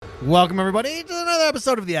Welcome, everybody, to another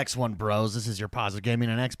episode of the X1 Bros. This is your positive gaming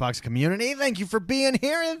and Xbox community. Thank you for being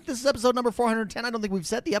here. This is episode number 410. I don't think we've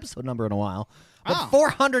said the episode number in a while, but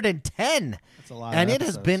 410. That's a lot. And of it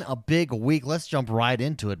has been a big week. Let's jump right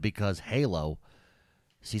into it because Halo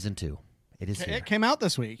Season 2. It is here. It came out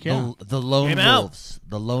this week. Yeah. The Lone Wolves.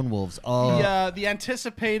 The Lone Wolves. The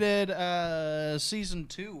anticipated season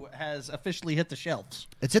 2 has officially hit the shelves.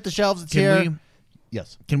 It's hit the shelves. It's Can here. we-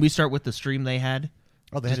 Yes. Can we start with the stream they had?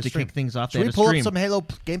 Oh, they Just had a to stream. kick things off. Should They we had a pull up stream. some Halo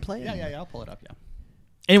gameplay? Yeah. I'll pull it up. Yeah.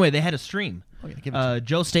 Anyway, they had a stream. Oh, yeah, give it to me.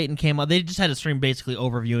 Joe Staten came out. They just had a stream basically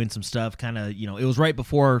overviewing some stuff. Kind of, it was right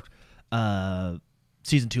before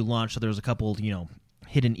season 2 launched, so there was a couple,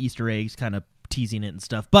 hidden Easter eggs, kind of teasing it and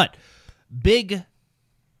stuff. But big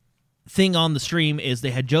thing on the stream is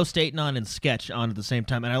they had Joe Staten on and Sketch on at the same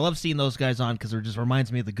time, and I love seeing those guys on because it just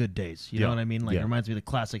reminds me of the good days. You know what I mean? Like it reminds me of the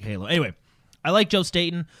classic Halo. Anyway, I like Joe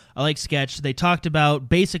Staten. I like Sketch. They talked about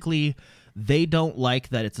basically they don't like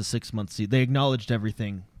that it's a 6-month season. They acknowledged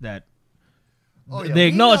everything that they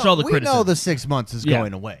acknowledged all the criticism. We know the 6 months is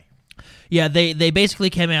going away. Yeah, they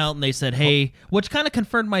basically came out and they said, "Hey," which kind of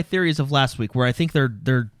confirmed my theories of last week, where I think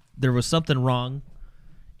there was something wrong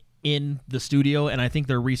in the studio, and I think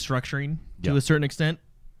they're restructuring to a certain extent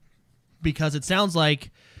because it sounds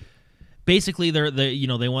like basically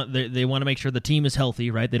they want to make sure the team is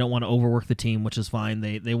healthy, right? They don't want to overwork the team, which is fine.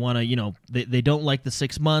 They want to they don't like the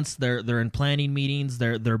 6 months. They're in planning meetings.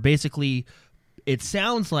 They're basically. It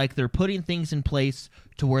sounds like they're putting things in place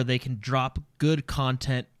to where they can drop good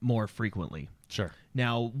content more frequently. Sure.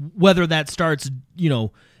 Now, whether that starts,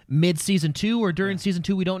 mid-season 2 or during season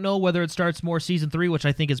 2, we don't know. Whether it starts more season 3, which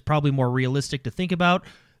I think is probably more realistic to think about,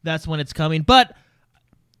 that's when it's coming. But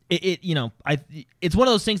it's one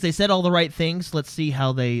of those things. They said all the right things. Let's see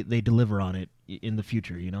how they deliver on it in the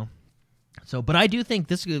future. So, but I do think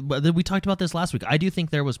we talked about this last week. I do think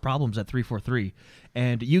there was problems at 343,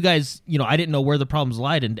 and you guys, I didn't know where the problems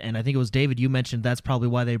lied, and I think it was David. You mentioned that's probably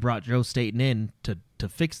why they brought Joe Staten in to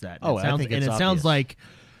fix that. Oh, I think it's obvious.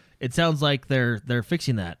 It sounds like they're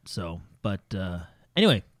fixing that. So, but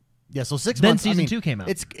anyway. Yeah, so 6 then months. Season 2 came out.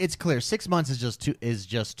 It's clear 6 months is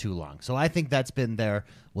just too long. So I think that's been there.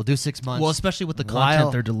 We'll do 6 months. Well, especially with the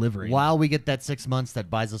content they're delivering. While we get that 6 months, that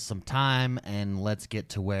buys us some time, and let's get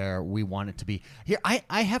to where we want it to be. Here,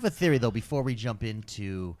 I have a theory though. Before we jump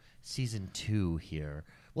into Season 2 here.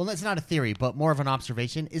 Well, that's not a theory, but more of an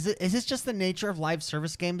observation. Is this just the nature of live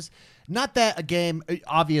service games? Not that a game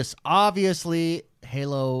obviously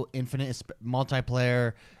Halo Infinite is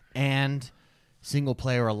multiplayer and single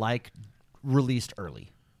player alike released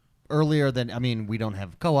earlier than we don't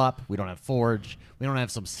have co-op, we don't have Forge, we don't have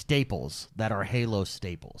some staples that are Halo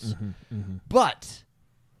staples. But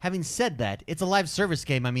having said that, it's a live service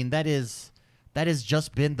game. That has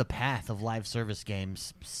just been the path of live service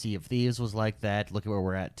games. Sea of Thieves was like that. Look at where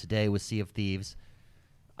we're at today with Sea of Thieves.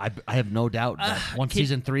 I have no doubt that once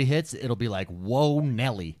Season 3 hits, it'll be like, whoa,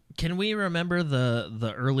 Nelly. Can we remember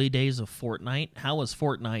the early days of Fortnite? How was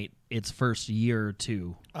Fortnite its first year or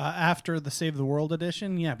two? After the Save the World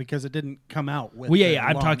edition, because it didn't come out with. Well, the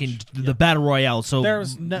I'm launch. talking the Battle Royale. So there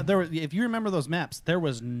was if you remember those maps, there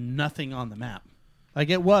was nothing on the map. Like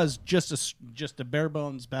it was just a bare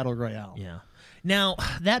bones Battle Royale. Yeah. Now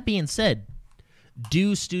that being said,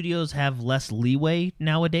 do studios have less leeway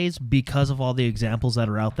nowadays because of all the examples that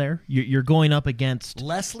are out there? You're going up against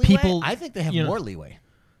Less leeway? people. I think they have more leeway.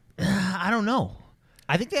 I don't know.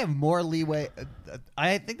 I think they have more leeway.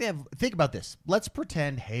 Think about this. Let's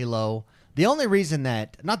pretend Halo. The only reason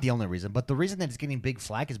that, not the only reason, but the reason that it's getting big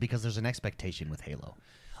flack is because there's an expectation with Halo.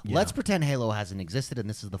 Yeah. Let's pretend Halo hasn't existed and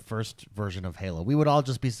this is the first version of Halo. We would all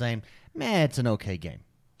just be saying, "Meh, it's an okay game."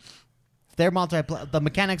 Their multiplayer, the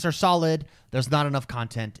mechanics are solid. There's not enough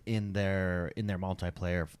content in their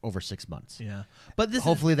multiplayer over 6 months. Yeah, but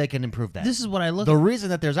hopefully they can improve that. This is what I look. The reason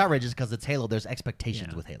that there's outrage is because it's Halo. There's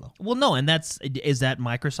expectations with Halo. Well, no, and is that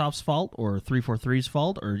Microsoft's fault or 343's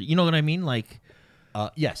fault, or you know what I mean? Like,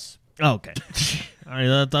 yes. Oh, okay. All right,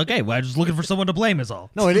 that's okay. Well, I'm just looking for someone to blame is all.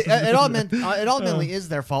 No, it ultimately is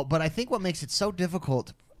their fault. But I think what makes it so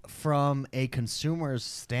difficult from a consumer's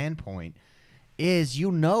standpoint is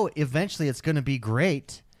eventually it's going to be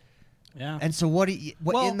great. Yeah. And so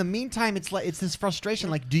in the meantime, it's this frustration.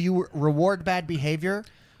 Like, do you reward bad behavior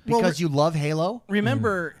because you love Halo?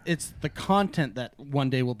 Remember, it's the content that one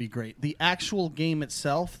day will be great. The actual game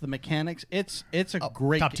itself, the mechanics, it's a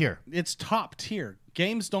great top tier. It's top tier.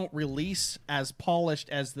 Games don't release as polished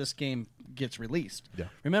as this game gets released. Yeah.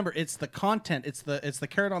 Remember, it's the content, it's the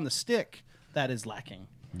carrot on the stick that is lacking.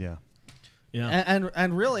 Yeah. Yeah.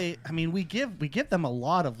 And really, I mean, we give them a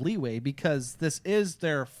lot of leeway because this is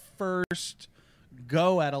their first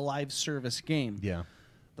go at a live service game. Yeah.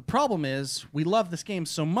 The problem is we love this game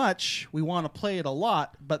so much, we want to play it a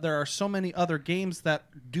lot, but there are so many other games that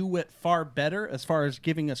do it far better as far as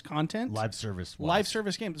giving us content. Live service. Live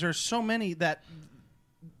service games. There's so many that,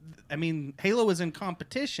 I mean, Halo is in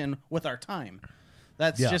competition with our time.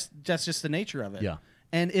 That's just the nature of it. Yeah.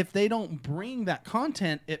 And if they don't bring that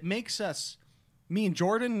content, it makes us, me and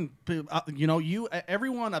Jordan, you,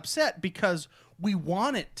 everyone upset because we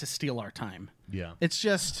want it to steal our time. Yeah. It's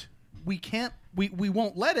just we can't. We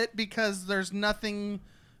won't let it because there's nothing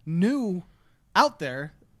new out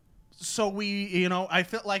there. So I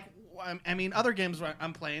feel like, I mean, other games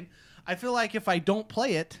I'm playing, I feel like if I don't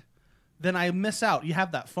play it, then I miss out. You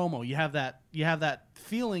have that FOMO. You have that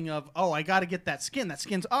feeling of, oh, I got to get that skin. That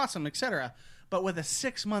skin's awesome, etc. But with a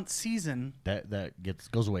 6-month season, that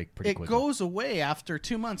goes away pretty quickly. It goes away after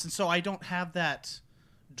 2 months, and so I don't have that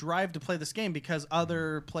drive to play this game because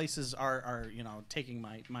other places are taking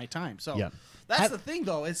my time. So that's the thing,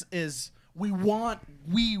 though, is we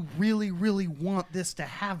really, really want this to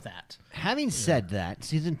have that. Having said that,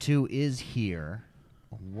 season 2 is here.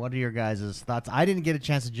 What are your guys' thoughts? I didn't get a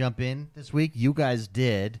chance to jump in this week. You guys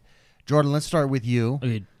did. Jordan, let's start with you.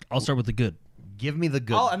 Okay, I'll start with the good. Give me the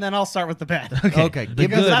good. And then I'll start with the bad. Okay. Give me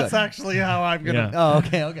Because the that's good. actually how I'm going to... Yeah. Oh,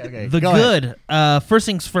 okay. The Go good. ahead. First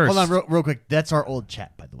things first. Hold on, real quick. That's our old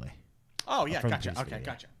chat, by the way. Oh, yeah, From the gotcha. previous Okay,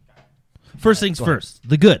 video. gotcha. First things first.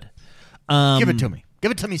 The good. Give it to me. Give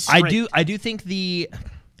it to me straight. I do think the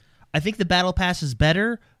battle pass is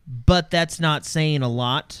better, but that's not saying a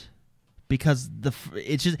lot because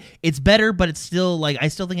it's better, but it's still like I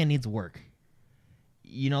still think it needs work.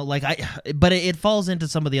 But it falls into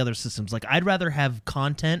some of the other systems. Like I'd rather have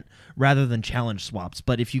content rather than challenge swaps.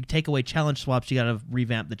 But if you take away challenge swaps, you got to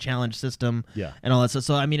revamp the challenge system, and all that stuff.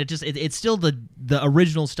 So I mean, it's still the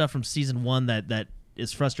original stuff from season 1 that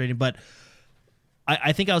is frustrating. But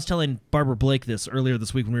I think I was telling Barbara Blake this earlier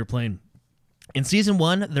this week when we were playing. In season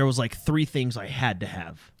 1, there was like 3 things I had to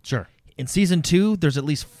have. Sure. In season 2, there's at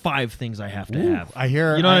least 5 things I have to have. I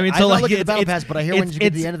hear. You know what I mean? So like like look at the battle pass, but I hear when you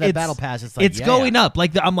get to the end of that battle pass, it's like going up.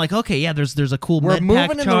 Like I'm like, okay, yeah, there's a cool. We're med moving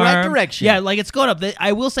pack in the right charm. direction. Yeah, like it's going up.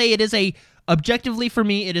 I will say it is objectively for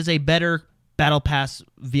me, it is a better battle pass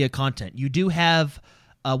via content. You do have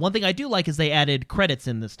one thing I do like is they added credits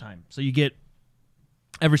in this time, so you get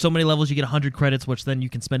every so many levels you get 100 credits, which then you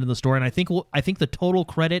can spend in the store. And I think the total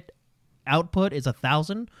credit output is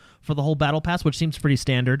 1,000 for the whole battle pass, which seems pretty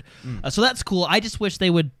standard. So that's cool. I just wish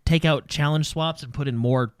they would take out challenge swaps and put in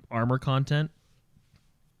more armor content.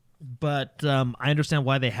 But I understand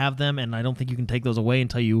why they have them, and I don't think you can take those away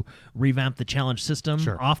until you revamp the challenge system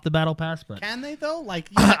off the battle pass. But Can they, though? Like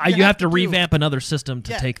you have to revamp another system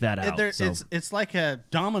to take that out. It's like a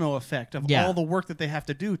domino effect of all the work that they have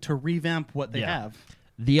to do to revamp what they have.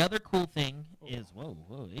 The other cool thing is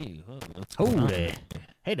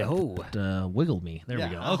Hey, the ho. wiggle me. There we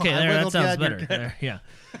go. Oh, Okay, I that wiggled, sounds yeah, better. you're good. There, yeah.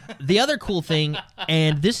 The other cool thing,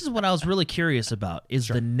 and this is what I was really curious about, is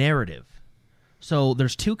the narrative. So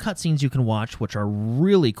there's 2 cutscenes you can watch, which are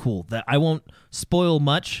really cool. That I won't spoil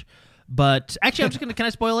much, but actually, I'm just gonna. Can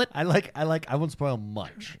I spoil it? I won't spoil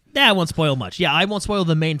much. Nah, I won't spoil much. Yeah, I won't spoil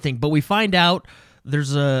the main thing, but we find out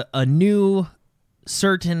there's a new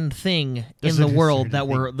certain thing in the world that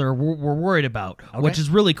we're worried about, which is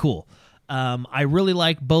really cool. I really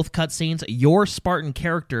like both cutscenes. Your Spartan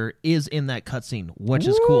character is in that cutscene, which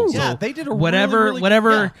is cool. Yeah, So they did a whatever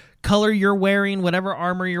really color you're wearing, whatever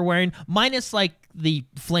armor you're wearing, minus like the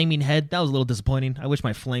flaming head. That was a little disappointing. I wish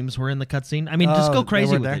my flames were in the cutscene. I mean, just go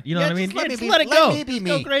crazy with it. You know what I mean? Just Let it go. me be Just me.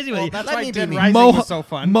 go crazy with it. That's Let why me Dead be me. Rising was so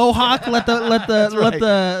fun. Mohawk, let the right.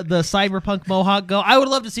 the cyberpunk Mohawk go. I would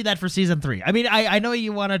love to see that for season 3. I mean, I know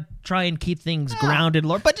you want to try and keep things grounded,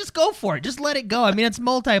 Lord, but just go for it. Just let it go. I mean, it's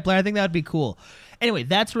multiplayer. I think that would be cool. Anyway,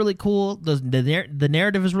 that's really cool. The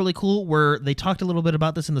narrative is really cool. Where they talked a little bit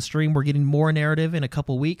about this in the stream. We're getting more narrative in a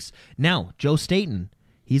couple weeks. Now, Joe Staten,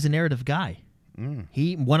 he's a narrative guy.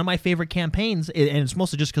 One of my favorite campaigns, and it's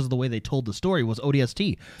mostly just because of the way they told the story, was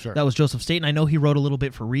ODST. Sure. That was Joseph Staten. I know he wrote a little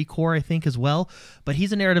bit for Recore, I think, as well. But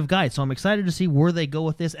he's a narrative guy, so I'm excited to see where they go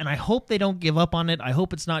with this. And I hope they don't give up on it. I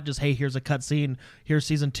hope it's not just, hey, here's a cutscene, here's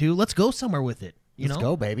season 2. Let's go somewhere with it. Let's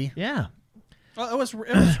go, baby. Yeah. Well, it was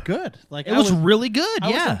good. Like It was really good, I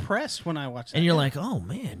yeah. was impressed when I watched that. And you're game. like, oh,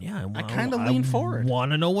 man, yeah. I kinda lean forward.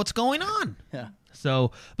 want to know what's going on. Yeah.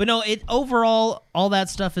 So, but no, overall, all that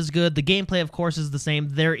stuff is good. The gameplay, of course, is the same.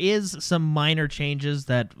 There is some minor changes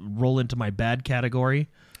that roll into my bad category.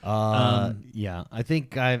 Yeah, I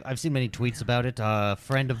think I've seen many tweets about it.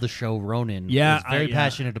 Friend of the show, Ronan, Yeah, was very yeah.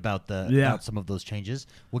 passionate about about some of those changes.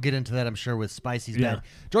 We'll get into that, I'm sure, with Spicy's bad.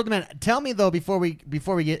 Jordan, man, tell me though before we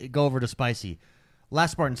go over to Spicy,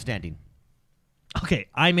 Last Spartan Standing. Okay,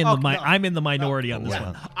 I'm in the minority on this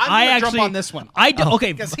one. I'm gonna jump on this one. I do,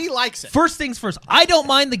 okay, because he likes it. First things first. I don't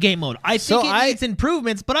mind the game mode. I think So it needs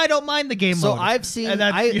improvements, but I don't mind the game So mode. I've seen. And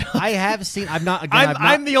that's- I have seen. I've not. Again, I've not,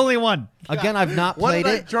 I'm the only one. again, I've not What played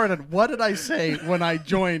did it. Jordan? What did I say when I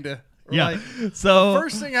joined? Yeah. Like, So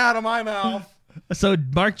first thing out of my mouth. So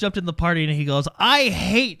Mark jumped in the party and he goes, "I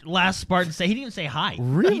hate Last Spartan." He didn't even say hi.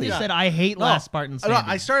 Really? He just said, "I hate Last Spartan." No,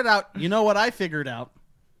 Standing." I started out. You know what I figured out?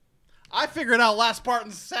 I figured out Last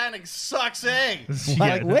Spartan Standing sucks eggs. Yeah,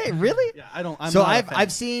 Like, wait, really? Yeah, I don't. I'm So not a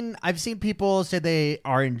I've fan. seen people say they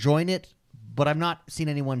are enjoying it, but I've not seen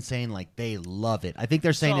anyone saying like they love it. I think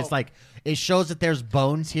they're saying So- it's like it shows that there's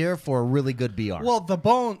bones here for a really good BR. Well, the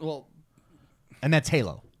bone. Well, and that's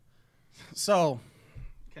Halo. so.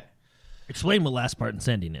 Okay. Explain what Last Spartan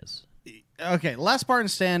Standing is. Okay. Last Spartan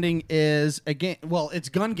Standing is a game. Well, it's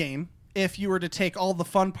gun game. If you were to take all the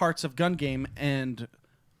fun parts of gun game and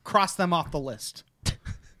cross them off the list.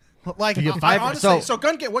 Like You get I five- honestly, so-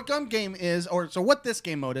 gun game. What gun game is, or so what this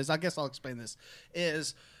game mode is? I guess I'll explain this.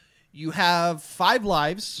 Is you have 5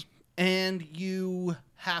 lives and you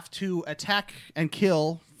have to attack and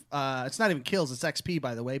kill. It's not even kills; it's XP,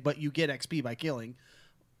 by the way. But you get XP by killing,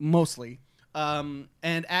 mostly. And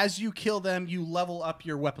as you kill them, you level up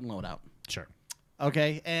your weapon loadout. Sure.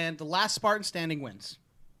 Okay, and the last Spartan standing wins.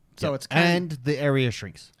 So it's and the area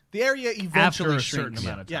shrinks. the area eventually After a shrinks. certain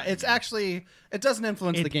amount of Yeah, time, it's actually it doesn't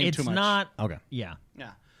influence the game it's too much. not. Okay. Yeah.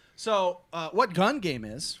 Yeah. So what gun game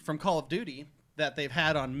is from Call of Duty that they've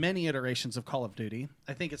had on many iterations of Call of Duty?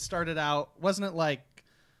 I think it started out wasn't it like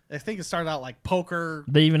I think it started out like poker.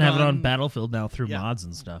 They even have it on gun. Battlefield now through Yeah. mods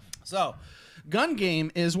and stuff. So, gun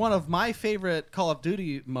game is one of my favorite Call of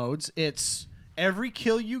Duty modes. It's every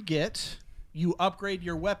kill you get, you upgrade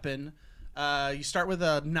your weapon. You start with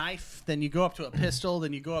a knife, then you go up to a pistol,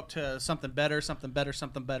 then you go up to something better, something better,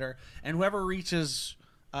 something better, and whoever reaches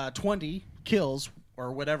 20 kills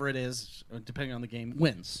or whatever it is, depending on the game,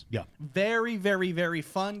 wins. Yeah. Very, very, very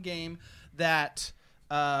fun game that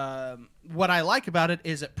what I like about it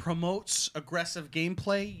is it promotes aggressive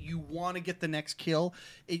gameplay. You want to get the next kill.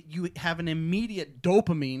 You have an immediate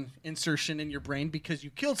dopamine insertion in your brain because you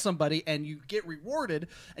killed somebody and you get rewarded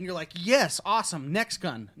and you're like, yes, awesome, next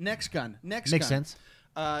gun, next gun, next Makes gun. sense.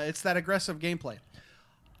 It's that aggressive gameplay.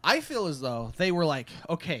 I feel as though they were like,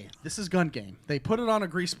 okay, this is gun game. They put it on a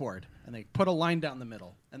grease board and they put a line down the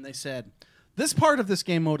middle and they said, this part of this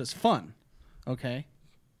game mode is fun. Okay,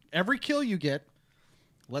 every kill you get,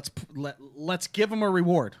 let's give them a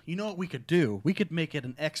reward. You know what we could do? We could make it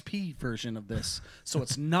an XP version of this, so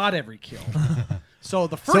it's not every kill. So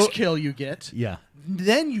the first kill you get, Yeah.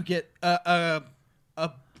 then you get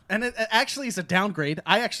and it actually is a downgrade.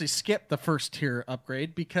 I actually skipped the first tier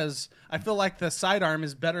upgrade because I feel like the sidearm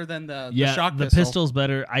is better than the shock the pistol. pistol's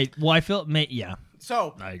better. Yeah.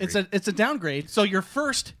 So I agree. it's a downgrade. So your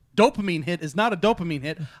first dopamine hit is not a dopamine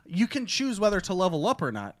hit. You can choose whether to level up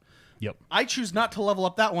or not. Yep. I choose not to level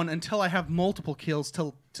up that one until I have multiple kills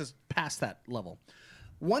to pass that level.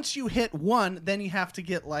 Once you hit 1, then you have to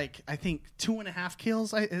get like I think 2.5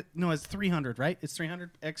 kills. No, it's 300, right? It's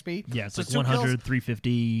 300 XP. Yeah, it's So like 2 100, kills.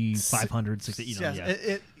 350, 500, 60. You know,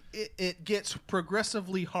 Yes, yeah. it gets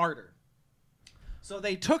progressively harder. So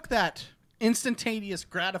they took that instantaneous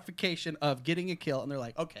gratification of getting a kill, and they're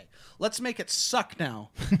like, okay, let's make it suck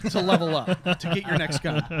now to level up to get your next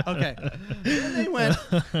gun. Okay. Then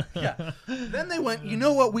they went, you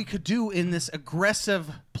know what we could do in this aggressive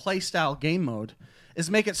playstyle game mode is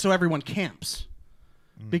make it so everyone camps.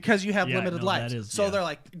 Because you have Yeah, limited no, lives. that is- So yeah. they're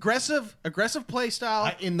like, aggressive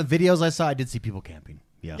playstyle. In the videos I saw, I did see people camping.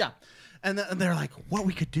 Yeah. Yeah. And they're like, what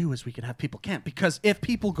we could do is we could have people camp. Because if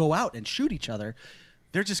people go out and shoot each other,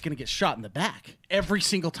 they're just going to get shot in the back every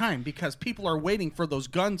single time because people are waiting for those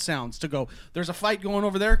gun sounds to go, there's a fight going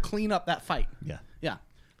over there, clean up that fight. Yeah. Yeah.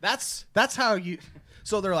 That's how you...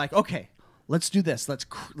 So they're like, okay, let's do this.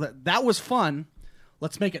 That was fun.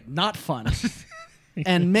 Let's make it not fun.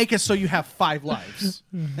 And make it so you have 5 lives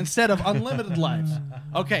instead of unlimited lives.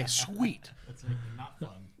 Okay, sweet.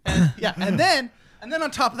 And then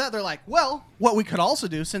on top of that, they're like, well, what we could also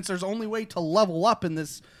do, since there's only way to level up in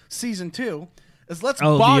this season 2, is let's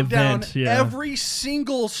Oh, the bog down event, yeah. every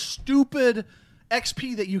single stupid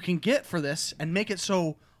XP that you can get for this and make it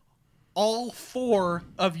so all 4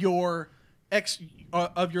 of your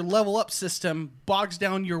level up system bogs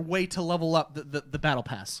down your way to level up the battle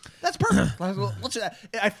pass. That's perfect. Let's do that.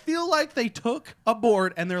 I feel like they took a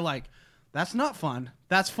board and they're like, that's not fun.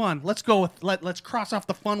 That's fun. Let's go with let's cross off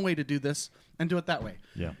the fun way to do this and do it that way.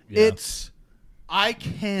 Yeah. It's I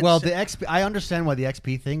can't Well, say- the XP. I understand why the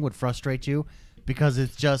XP thing would frustrate you because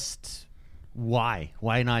it's just Why?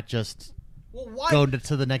 Why not just Well, why? go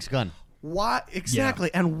to the next gun? Why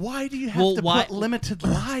exactly? And why do you have Well, to why- put limited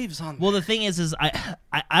lives on? Well, the thing is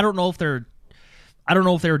I don't know if they're. I don't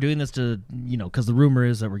know if they were doing this to, because the rumor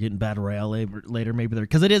is that we're getting battle royale later. Maybe they're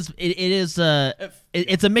because it's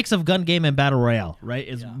a mix of gun game and battle royale, right?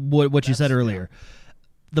 Is what you said earlier.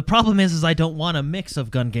 The problem is I don't want a mix of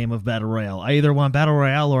gun game of battle royale. I either want battle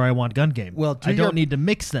royale or I want gun game. Well, I don't need to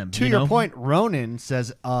mix them. To your point, Ronan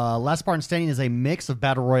says Last Spartan Standing is a mix of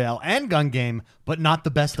battle royale and gun game, but not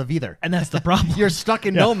the best of either. And that's the problem. You're stuck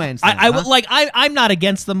in no man's land. I'm not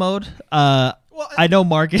against the mode. I know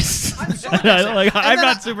Marcus. I'm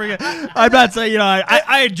not super. I'm not saying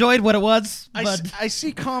I enjoyed what it was. But I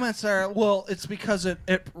see comments there. Well, it's because it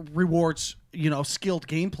rewards skilled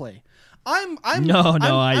gameplay. I would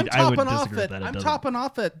disagree with that. I'm topping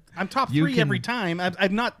off at. I'm top You 3 every time.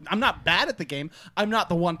 I'm not bad at the game. I'm not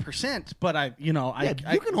the 1%, but you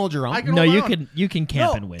can hold your own. I can No, hold you my can own. you can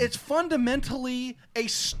camp No, and win. it's fundamentally a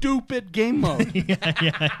stupid game mode.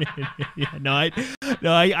 yeah. No,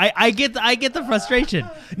 I get the frustration.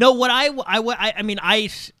 No, what I mean,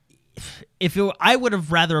 I would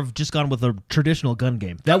have rather have just gone with a traditional gun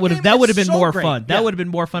game. That would have been so more great. fun. That Yeah. would have been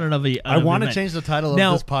more fun I want to event. change the title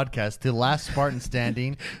Now- of this podcast to Last Spartan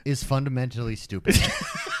Standing is fundamentally stupid.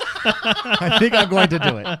 I think I'm going to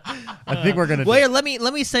do it. I think we're going to do Well, it. here,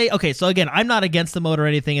 let me say. Okay, so again, I'm not against the mode or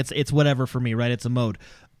anything. It's whatever for me, right? It's a mode,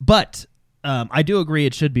 but. I do agree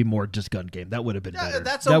it should be more just gun game. That would have been better.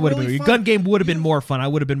 That's that would have really been fun- gun game would have been more fun. I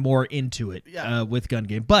would have been more into it with gun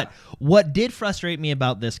game. But what did frustrate me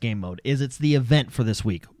about this game mode is it's the event for this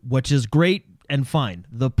week, which is great and fine.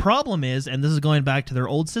 The problem is, and this is going back to their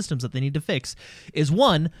old systems that they need to fix, is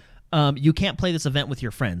one, you can't play this event with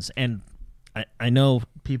your friends. And I know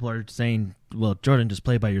people are saying, well, Jordan, just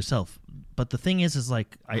play by yourself. But the thing is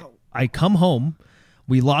like I come home,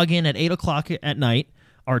 we log in at 8 o'clock at night,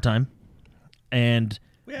 our time. And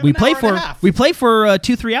have we an play hour and a for half.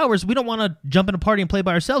 2-3 hours. We don't want to jump in a party and play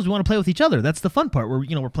by ourselves. We want to play with each other. That's the fun part.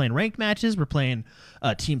 We're playing ranked matches. We're playing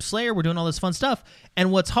Team Slayer. We're doing all this fun stuff. And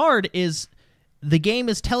what's hard is the game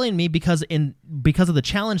is telling me because of the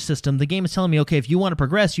challenge system, the game is telling me, okay, if you want to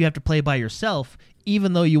progress, you have to play by yourself,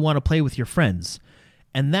 even though you want to play with your friends.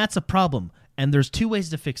 And that's a problem. And there's 2 ways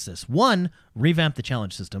to fix this. One, revamp the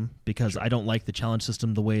challenge system, because I don't like the challenge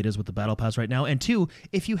system the way it is with the Battle Pass right now. And 2,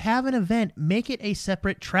 if you have an event, make it a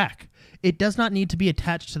separate track. It does not need to be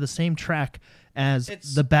attached to the same track as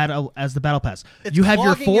the Battle Pass. It's You have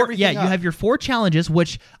your clogging 4 everything you up. have your 4 challenges,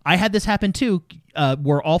 which I had this happen too,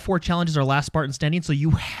 where all 4 challenges are Last Spartan Standing, so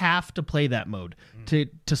you have to play that mode to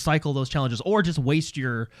cycle those challenges, or just waste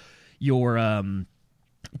your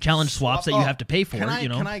challenge swaps that you have to pay for. Can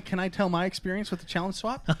I tell my experience with the challenge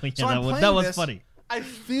swap? Yeah, So I'm that playing was this, funny.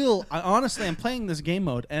 Honestly, I'm playing this game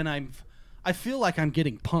mode, and I feel like I'm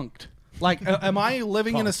getting punked. Like, am I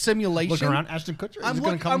living in a simulation? Look around, Ashton Kutcher. I'm, Is it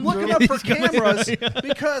gonna come I'm looking through? up for cameras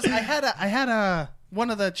because I had a one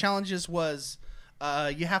of the challenges was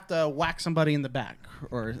you have to whack somebody in the back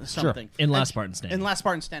or something. In Last And- Spartan Standing. In Last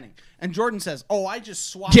Spartan Standing. And Jordan says, "Oh, I just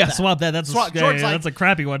swapped Yeah, that." swap that. That's Jordan's like, that's a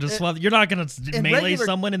crappy one. Just swap. You're not gonna melee regular-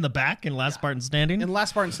 someone in the back in Last Spartan Standing. in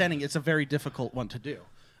Last Spartan Standing, it's a very difficult one to do.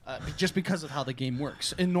 Just because of how the game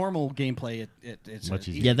works. In normal gameplay, it's Much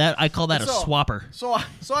easier. Yeah, that I call that a So- swapper. So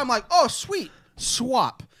I'm like, oh, sweet,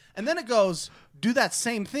 swap. And then it goes, do that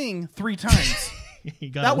same thing 3 times. You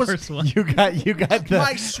got That a was- worse one. You got the,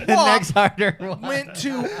 My the swap next harder one. Went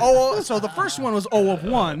to so the first one was 0 of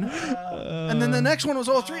 1, and then the next one was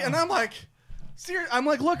 0 of 3, and I'm like, I'm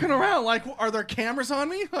like looking around, like, are there cameras on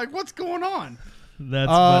me? Like, what's going on?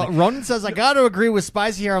 That's funny. Ronan says, I got to agree with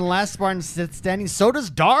Spicy here on Last Spartan Standing. So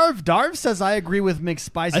does Darv. Darv says, I agree with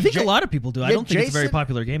McSpicy. I think a lot of people do. I Yeah, don't think it's a very Jason-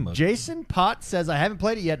 popular game mode. Jason Potts says, I haven't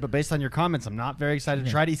played it yet, but based on your comments, I'm not very excited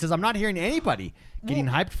to try it. He says, I'm not hearing anybody getting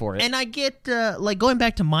hyped for it. And I get like going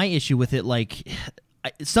back to my issue with it, like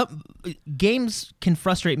some games can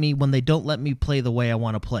frustrate me when they don't let me play the way I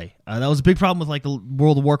want to play. That was a big problem with like the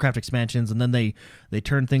World of Warcraft expansions, and then they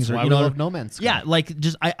turn things. That's why you we know, love No Man's Sky. Yeah, like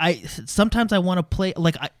just I sometimes I want to play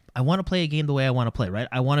like I want to play a game the way I want to play. Right,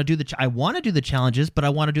 I want to do the challenges, but I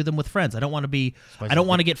want to do them with friends. I don't want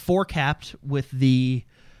to get 4 capped with the.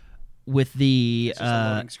 It's just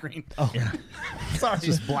a loading screen. Oh. Sorry,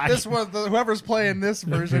 just black. This was whoever's playing this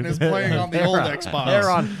version is playing on the old Xbox.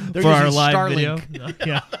 They're for our using live Starlink. video.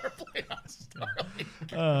 Yeah.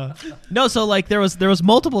 No, so like there was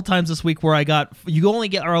multiple times this week where you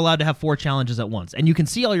only are allowed to have 4 challenges at once, and you can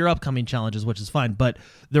see all your upcoming challenges, which is fine. But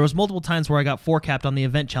there was multiple times where I got 4 capped on the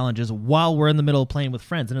event challenges while we're in the middle of playing with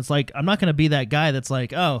friends, and it's like I'm not going to be that guy that's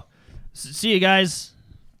like, oh, see you guys,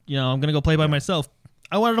 I'm going to go play by myself.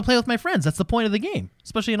 I wanted to play with my friends. That's the point of the game,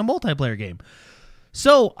 especially in a multiplayer game.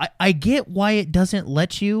 So I get why it doesn't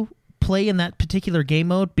let you play in that particular game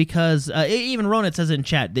mode, because even Ronan says it in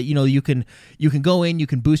chat that you can go in, you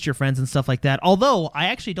can boost your friends and stuff like that. Although I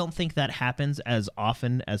actually don't think that happens as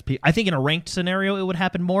often as people. I think in a ranked scenario it would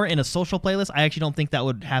happen more. In a social playlist, I actually don't think that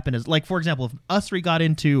would happen as, like, for example, if us three got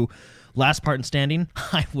into Last Part in Standing,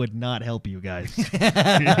 I would not help you guys. You know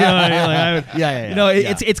what I mean?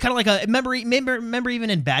 It's kind of like a remember even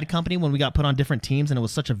in Bad Company when we got put on different teams and it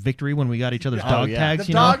was such a victory when we got each other's dog tags.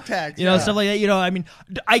 The dog tags, stuff like that. I mean,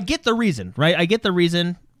 I get the reason, right? I get the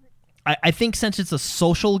reason. I think since it's a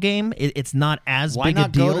social game, it's not as Why big a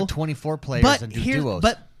not deal. go to 24 players and do duos?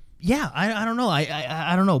 But yeah, I don't know.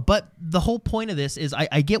 I don't know. But the whole point of this is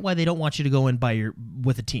I get why they don't want you to go in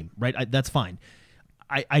with a team, right? That's fine.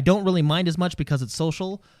 I don't really mind as much because it's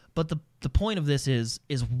social, but the point of this is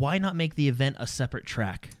why not make the event a separate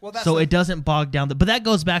track, so it doesn't bog down. But that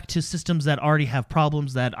goes back to systems that already have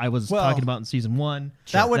problems that I was talking about in season 1.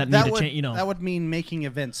 That would mean making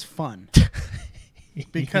events fun,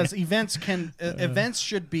 because events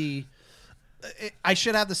should be. I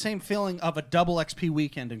should have the same feeling of a double XP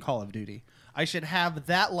weekend in Call of Duty. I should have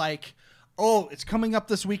that, like, oh, it's coming up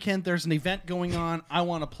this weekend. There's an event going on. I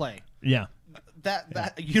want to play. Yeah.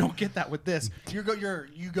 That you don't get that with this. You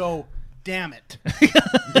go, damn it.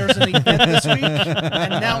 There's an event this week,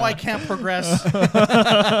 and now I can't progress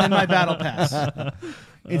in my battle pass.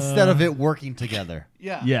 Instead of it working together.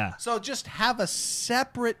 Yeah. So just have a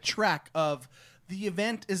separate track of the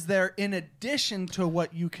event is there in addition to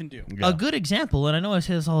what you can do. A good example, and I know I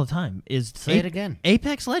say this all the time, is Say it again.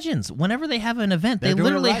 Apex Legends. Whenever they have an event, they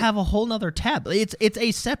literally have a whole nother tab. It's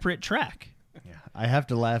a separate track. I have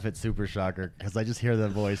to laugh at Super Shocker because I just hear that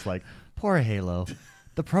voice like, poor Halo.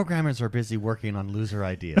 The programmers are busy working on loser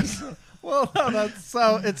ideas. Well, no, that's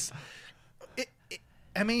so it's.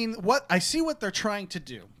 I mean, I see what they're trying to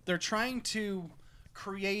do. They're trying to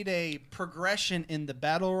create a progression in the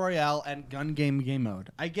battle royale and gun game mode.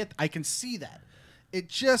 I can see that.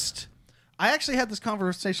 I actually had this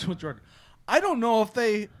conversation with Jordan. I don't know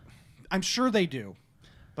if I'm sure they do,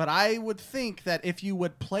 but I would think that if you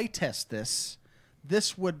would play test this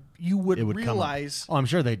would realize. Oh, I'm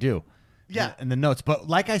sure they do. Yeah. In the notes. But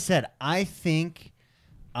like I said, I think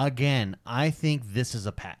this is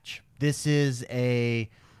a patch. This is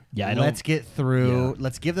let's get through. Yeah.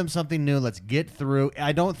 Let's give them something new. Let's get through.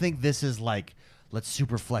 I don't think this is like, let's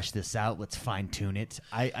super flesh this out. Let's fine tune it.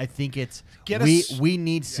 I think it's we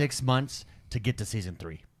need 6 months to get to season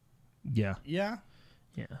 3. Yeah. Yeah.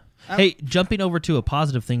 Yeah. Hey, jumping over to a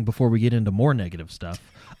positive thing before we get into more negative stuff.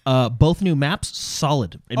 Both new maps,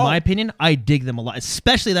 solid. In my opinion, I dig them a lot,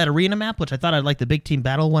 especially that arena map, which I thought I'd like the Big Team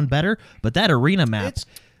Battle one better. But that arena map,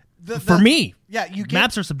 for me,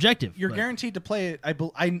 maps are subjective. You're guaranteed to play it.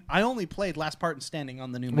 I only played Last Part in Standing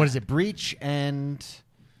on the new map. What is it, Breach and...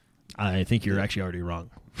 I think you're actually already wrong.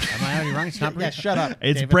 Am I already wrong? It's not Breach? Yeah, shut up.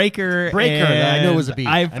 It's David. Breaker. I knew it was a B.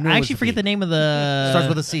 I actually forget the name of the... Starts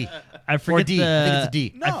with a C. I forget or D. I think it's a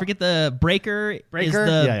D. No. I forget the Breaker is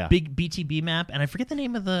the big BTB map, and I forget the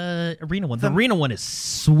name of the arena one. The arena one is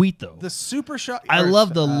sweet, though. The Super Shot... I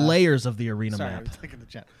love the layers of the arena sorry, map. I was thinking the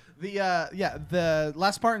chat. The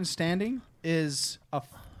Last Part in Standing is a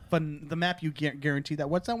fun... The map you guarantee that...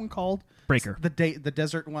 What's that one called? Breaker. The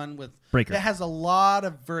desert one with... Breaker. It has a lot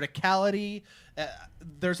of verticality.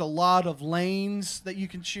 There's a lot of lanes that you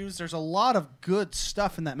can choose. There's a lot of good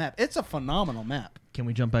stuff in that map. It's a phenomenal map. Can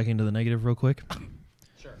we jump back into the negative real quick?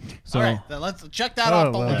 Sure. So, all right, then let's check that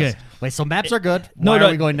off the list. Okay. Wait, so maps are good? Why are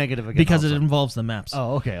we going negative again? Because also? it involves the maps.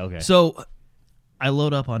 Oh, okay. So I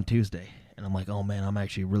load up on Tuesday, and I'm like, oh man, I'm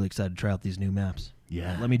actually really excited to try out these new maps.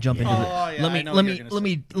 Yeah. Let me jump into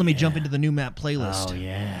let me jump into the new map playlist. Oh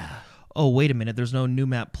yeah. Oh, wait a minute, there's no new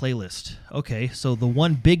map playlist. Okay, so the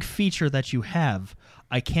one big feature that you have,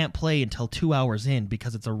 I can't play until 2 hours in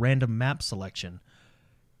because it's a random map selection.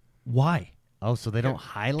 Why? Oh, so they don't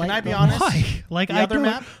highlight. Can I be them? honest? Why? Like the I other don't-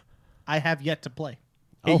 map, I have yet to play.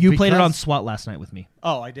 Oh, you played it on because- SWAT last night with me.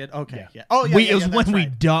 Oh, I did. Okay, yeah. Oh, yeah. It was that's when we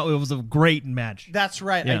right. it was a great match. That's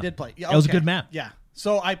right. Yeah. I did play. Yeah, It was a okay. good map. Yeah.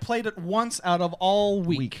 So I played it once out of all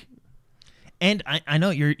week. And I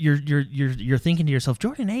know you're thinking to yourself,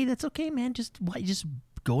 Jordan, hey, that's okay, man. Just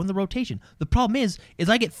go in the rotation. The problem is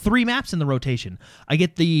I get 3 maps in the rotation. I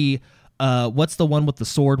get the what's the one with the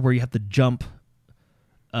sword where you have to jump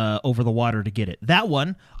over the water to get it. That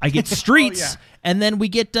one. I get Streets, and then we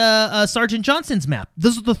get Sergeant Johnson's map.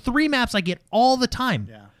 Those are the 3 maps I get all the time.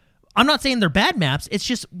 Yeah. I'm not saying they're bad maps. It's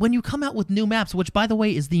just when you come out with new maps, which by the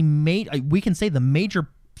way is we can say the major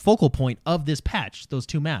focal point of this patch, those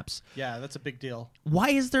 2 maps. Yeah, that's a big deal. Why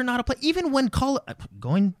is there not a play? Even when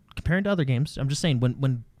comparing to other games, I'm just saying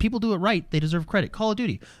when people do it right, they deserve credit. Call of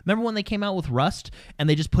Duty. Remember when they came out with Rust and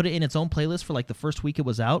they just put it in its own playlist for like the first week it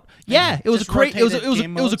was out? Yeah, it was a crazy. It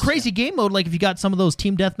was a crazy game mode. Like if you got some of those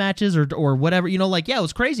team death matches or whatever, it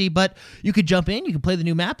was crazy. But you could jump in, you could play the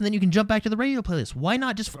new map, and then you can jump back to the radio playlist. Why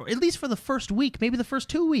not just at least for the first week, maybe the first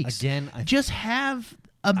 2 weeks? Again, just have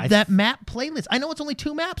that map playlist. I know it's only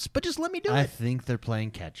 2 maps, but just let me do it. I think they're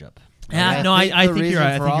playing catch up. I think you're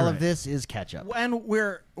right. For all of this is catch up. And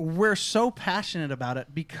we're so passionate about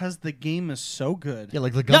it because the game is so good. Yeah,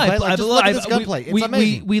 like the gunplay. Just look at this gunplay. It's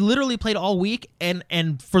amazing. We literally played all week,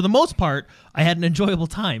 and for the most part, I had an enjoyable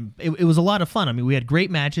time. It was a lot of fun. I mean, we had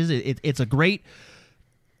great matches. It's a great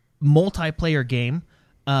multiplayer game.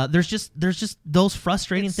 There's just those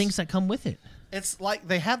frustrating things that come with it. It's like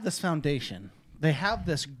they have this foundation. They have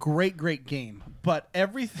this great game, but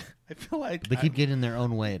everything. I feel like they keep getting in their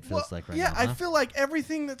own way. It feels like right now. Yeah, I feel like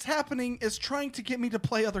everything that's happening is trying to get me to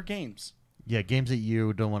play other games. Yeah, games that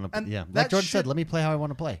you don't want to. Yeah, like Jordan said, let me play how I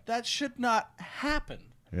want to play. That should not happen.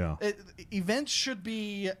 Yeah, events should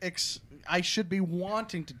be. I should be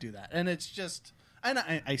wanting to do that, and it's just. And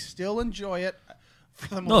I still enjoy it.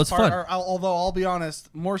 For the most part, fun. Although I'll be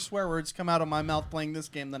honest, more swear words come out of my mouth playing this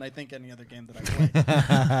game than I think any other game that I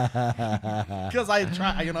play. Because I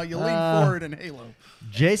try, you lean forward in Halo.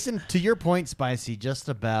 Jason, to your point, Spicy, just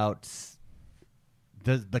about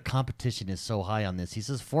the competition is so high on this. He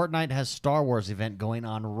says Fortnite has Star Wars event going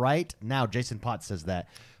on right now. Jason Potts says that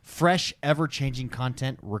fresh, ever-changing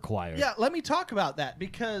content required. Yeah, let me talk about that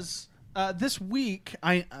because. This week,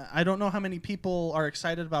 I don't know how many people are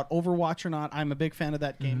excited about Overwatch or not. I'm a big fan of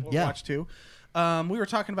that game, Overwatch 2. We were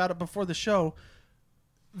talking about it before the show.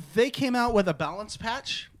 They came out with a balance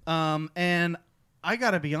patch, and I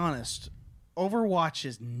got to be honest, Overwatch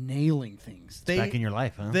is nailing things. Back in your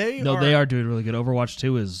life, huh? They are doing really good. Overwatch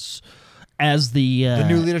 2 is, as the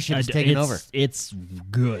new leadership is taking over. It's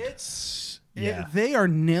good. They are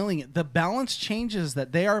nailing it. The balance changes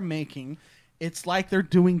that they are making. It's like they're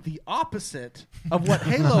doing the opposite of what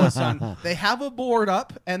Halo has done. They have a board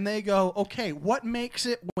up, and they go, okay, what makes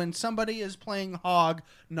it when somebody is playing Hog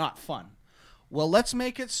not fun? Well, let's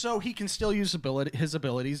make it so he can still use his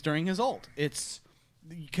abilities during his ult. It's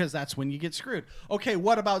because that's when you get screwed. Okay,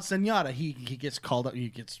 what about Zenyatta? He gets called up. He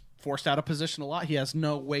gets forced out of position a lot. He has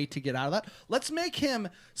no way to get out of that. Let's make him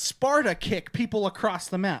Sparta kick people across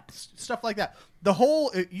the map. Stuff like that.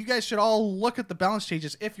 You guys should all look at the balance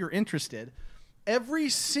changes if you're interested. Every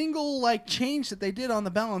single change that they did on the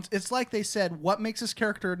balance, it's like they said, what makes this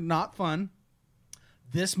character not fun?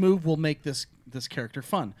 This move will make this character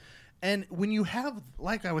fun. And when you have,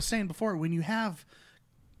 like I was saying before, when you have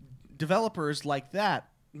developers like that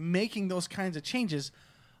making those kinds of changes,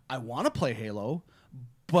 I want to play Halo,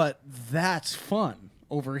 but that's fun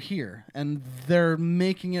over here, and they're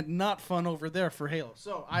making it not fun over there for Halo.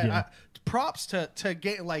 So I props to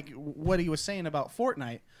get what he was saying about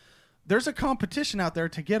Fortnite. There's a competition out there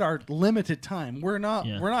to get our limited time. We're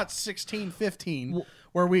not 16, 15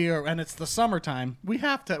 where we are, and it's the summertime. We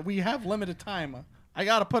have limited time. I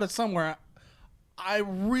got to put it somewhere. I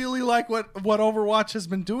really like what Overwatch has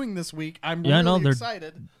been doing this week. I'm really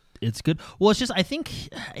excited. It's good. Well, it's just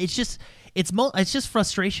it's just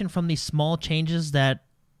frustration from these small changes that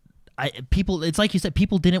people. It's like you said,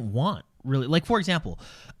 people didn't want really. Like for example,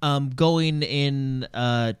 going in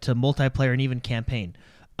to multiplayer and even campaign.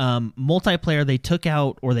 Multiplayer, they took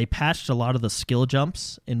out or they patched a lot of the skill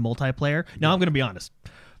jumps in multiplayer. Now I'm going to be honest,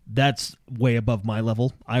 that's way above my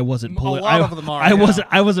level. I wasn't pulling.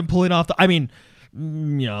 I wasn't pulling off. I mean,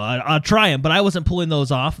 I'll try them, but I wasn't pulling those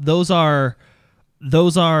off. Those are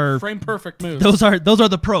frame perfect moves. Those are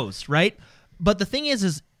the pros, right? But the thing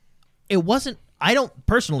is it wasn't. I don't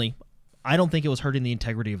think it was hurting the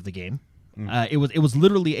integrity of the game. It was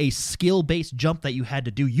literally a skill based jump that you had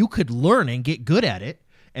to do. You could learn and get good at it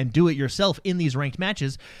and do it yourself in these ranked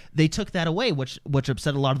matches. They took that away, which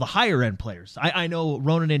upset a lot of the higher end players. I know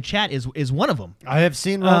Ronan in chat is one of them. I have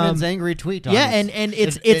seen Ronan's angry tweet on it. And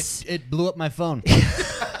it blew up my phone.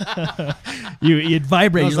 You'd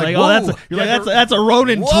vibrate. You're like, that's a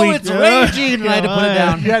Ronan tweet. Whoa, it's raging. And I had to put it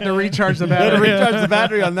down. You had to recharge the battery. Recharge the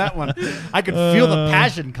battery on that one. I could feel the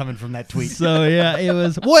passion coming from that tweet. So yeah, it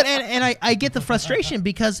was what, and I get the frustration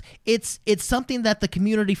because it's something that the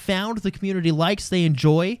community found, the community likes, they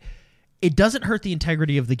enjoy. It doesn't hurt the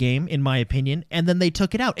integrity of the game, in my opinion, and then they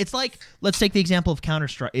took it out. It's like, let's take the example of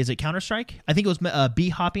Counter-Strike. Is it Counter-Strike? I think it was bee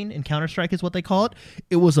hopping in Counter-Strike is what they call it.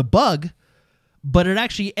 It was a bug, but it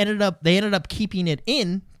actually ended up keeping it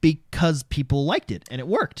in because people liked it and it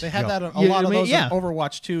worked. They had that a You know lot what of I mean? those Yeah. in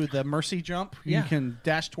Overwatch too. The mercy jump, you Yeah. can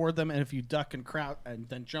dash toward them, and if you duck and crouch and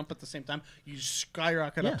then jump at the same time, you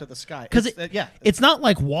skyrocket Yeah. up to the sky. Because It's- it's not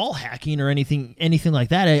like wall hacking or anything like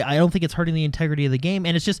that. I don't think it's hurting the integrity of the game,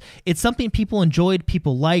 and it's something people enjoyed,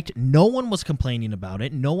 people liked. No one was complaining about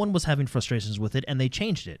it. No one was having frustrations with it, and they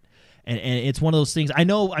changed it. And it's one of those things. I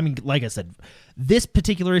know. I mean, like I said, this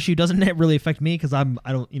particular issue doesn't really affect me because I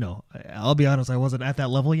don't. You know, I'll be honest. I wasn't at that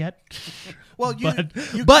level yet. well,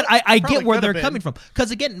 But I get probably where could they're have been. coming from. Because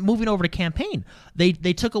again, moving over to campaign, they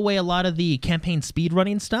took away a lot of the campaign speed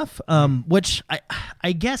running stuff, which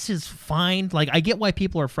I guess is fine. Like I get why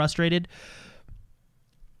people are frustrated,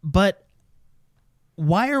 but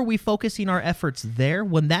why are we focusing our efforts there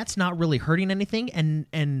when that's not really hurting anything?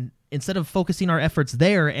 And instead of focusing our efforts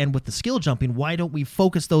there and with the skill jumping, why don't we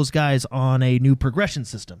focus those guys on a new progression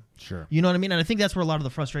system? Sure. You know what I mean? And I think that's where a lot of the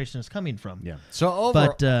frustration is coming from. Yeah. So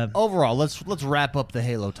But, overall, let's wrap up the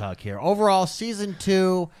Halo talk here. Overall, season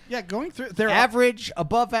 2, yeah, going through their average,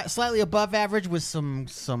 slightly above average with some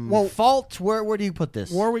Well- fault. Where do you put this?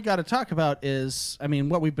 What we got to talk about is, I mean,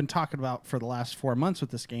 what we've been talking about for the last 4 months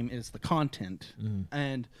with this game is the content,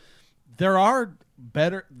 and there are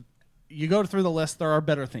better. You go through the list, there are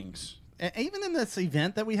better things. Even in this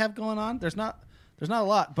event that we have going on, there's not a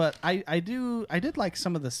lot, but I did like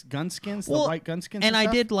some of the gun skins, the white gun skins, and I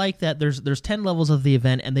stuff. did like that. There's 10 levels of the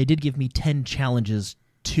event, and they did give me 10 challenges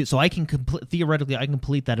too, so I can theoretically I can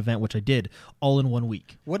complete that event, which I did all in 1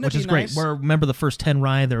 week, Wouldn't it which be is great. nice- Where remember the first 10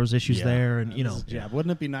 ride, there was issues Yeah. there, and you know, Yeah,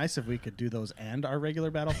 wouldn't it be nice if we could do those and our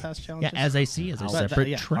regular battle pass yeah, challenges? as I see, as a But separate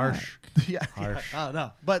yeah, track. harsh. yeah, Harsh. Oh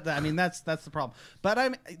no, but I mean that's the problem. But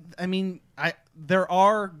I mean there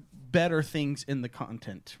are better things in the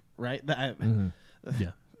content, right?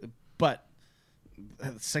 Yeah. But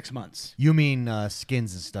 6 months. You mean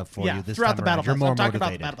skins and stuff for Yeah, you this throughout time the battle around. You're pass. more I'm talking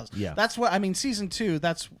motivated. about the battle pass. Yeah. That's what I mean. Season 2.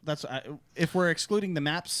 That's if we're excluding the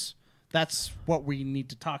maps, that's what we need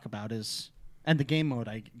to talk about and the game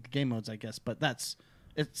modes, I guess. But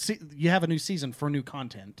you have a new season for new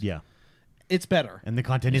content. Yeah. It's better. And the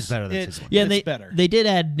content is better than It's- season 1. Yeah, It's better. They did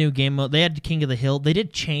add new game mode. They had King of the Hill. They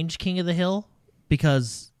did change King of the Hill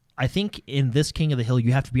because I think in this King of the Hill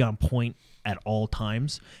you have to be on point at all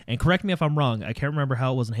times. And correct me if I'm wrong. I can't remember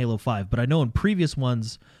how it was in Halo 5, but I know in previous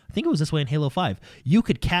ones, I think it was this way in Halo 5, you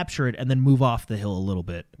could capture it and then move off the hill a little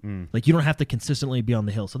bit. Like you don't have to consistently be on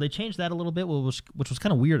the hill. So they changed that a little bit, which was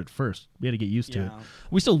kind of weird at first. We had to get used to it. Yeah.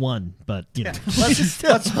 We still won, but you know.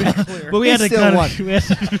 Let's be clear. But we had to still kind won. of we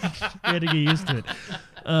had to get used to it.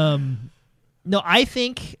 No, I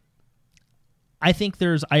think I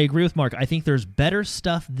agree with Mark. I think there's better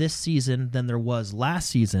stuff this season than there was last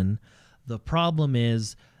season. The problem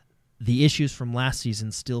is the issues from last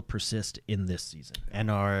season still persist in this season. And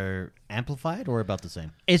are amplified or about the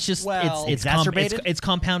same? It's just Well- it's Exacerbated? it's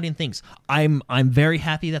compounding things. I'm very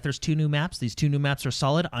happy that there's 2 new maps. These 2 new maps are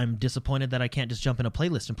solid. I'm disappointed that I can't just jump in a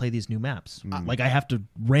playlist and play these new maps. Like I have to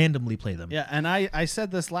randomly play them. Yeah, and I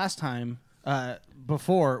said this last time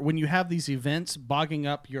before, when you have these events bogging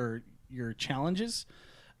up your challenges,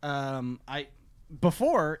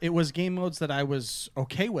 before it was game modes that I was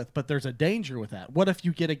okay with, but there's a danger with that. What if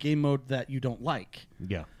you get a game mode that you don't like?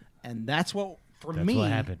 Yeah. And that's what That's me.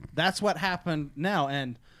 what happened. That's what happened now.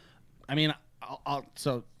 And I mean,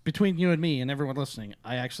 so between you and me and everyone listening,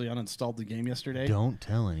 I actually uninstalled the game yesterday. Don't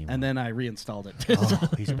tell anyone. And then I reinstalled it. Oh,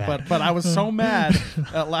 he's back. But I was so mad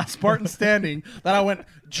at Last Spartan Standing that I went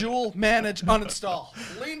Jewel manage uninstall.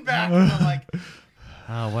 Lean back and I'm like,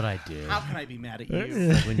 Oh, what I did. how can I be mad at you?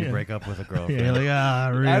 Like when you break up with a girlfriend. Yeah,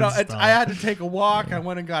 like, I had to take a walk. I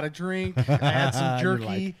went and got a drink. I had some You're jerky.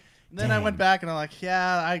 like, And then I dang. went back and I'm like,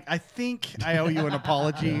 yeah, I think I owe you an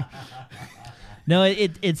apology. No,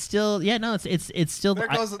 it's still it's still There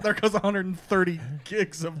goes 130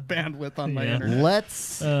 gigs of bandwidth on my Yeah. internet.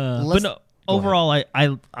 Let's. but no, overall,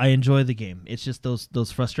 I enjoy the game. It's just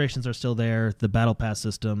those frustrations are still there. The battle pass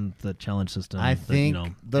system, the challenge system. I think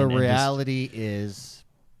the and just- reality is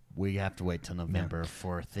we have to wait till November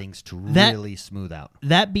for things to That- really smooth out.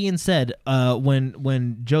 that being said,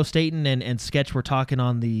 when Joe Staten and Sketch were talking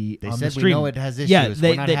on the They on said the we stream, know it has issues. Yeah,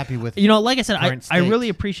 We're not happy with like I said, current I really state.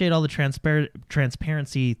 appreciate all the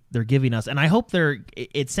transparency they're giving us, and I hope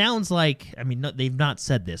it sounds like, I mean, they've not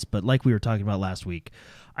said this, but like we were talking about last week,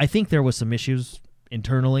 I think there was some issues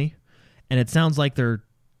internally, and it sounds like they're,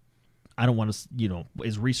 I don't want to,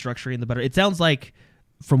 is restructuring the better. It sounds like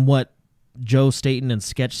from what Joe Staten and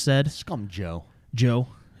Sketch said, Scum Joe.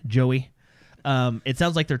 Joey. It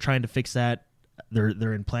sounds like they're trying to fix that.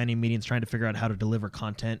 They're in planning meetings trying to figure out how to deliver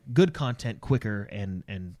good content quicker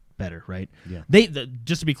and better, right? Yeah.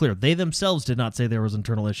 Just to be clear, they themselves did not say there was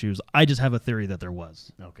internal issues. I just have a theory that there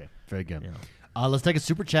was. Okay, very good. Yeah. Let's take a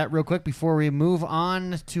super chat real quick before we move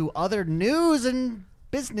on to other news and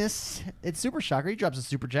business. It's Super Shocker. He drops a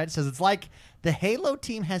super chat. He says it's like the Halo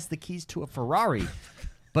team has the keys to a Ferrari,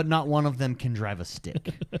 but not one of them can drive a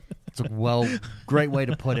stick. It's a great way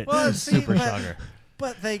to put it. Well, Super Shocker.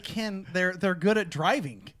 But they can. They're good at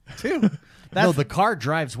driving too. No, the car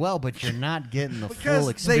drives well, but you're not getting the full Because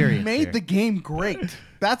experience. they made here. the game great.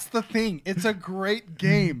 That's the thing. It's a great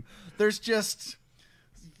game. There's just,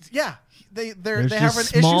 yeah, they have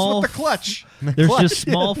just issues small with the clutch. There's clutch. just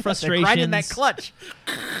small They're frustrations. grinding that clutch.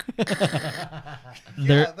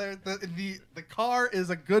 There- The car is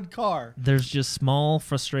a good car. There's just small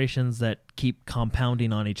frustrations that keep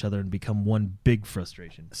compounding on each other and become one big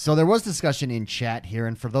frustration. So there was discussion in chat here,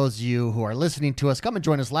 and for those of you who are listening to us, come and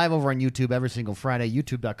join us live over on YouTube every single Friday,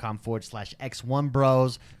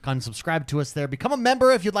 youtube.com/X1Bros. Come and subscribe to us there. Become a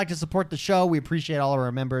member if you'd like to support the show. We appreciate all of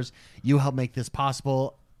our members. You help make this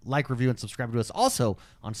possible. Like, review, and subscribe to us also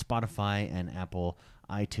on Spotify and Apple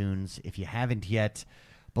iTunes if you haven't yet.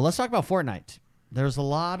 But let's talk about Fortnite. There's a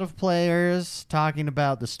lot of players talking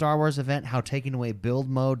about the Star Wars event, how taking away build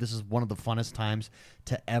mode. This is one of the funnest times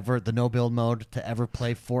the no build mode to ever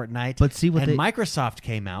play Fortnite. But see what and they- Microsoft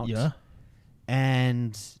came out, Yeah.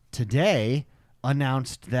 and today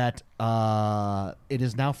announced that it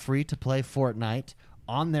is now free to play Fortnite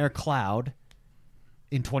on their cloud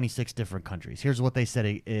in 26 different countries. Here's what they said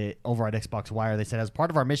over at Xbox Wire. They said, as part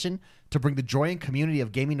of our mission to bring the joy and community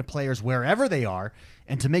of gaming to players wherever they are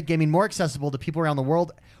and to make gaming more accessible to people around the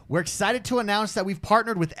world, we're excited to announce that we've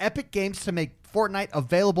partnered with Epic Games to make Fortnite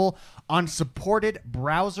available on supported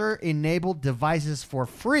browser-enabled devices for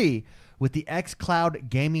free with the xCloud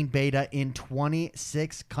gaming beta in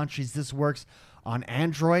 26 countries. This works on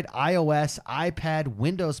Android, iOS, iPad,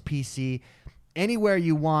 Windows PC, anywhere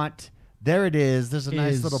you want. There it is. There's a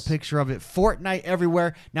nice little picture of it. Fortnite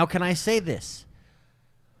everywhere. Now, can I say this?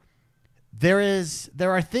 There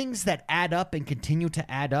are things that add up and continue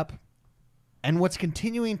to add up. And what's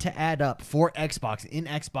continuing to add up for Xbox, in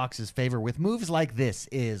Xbox's favor, with moves like this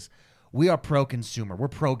is we are pro-consumer. We're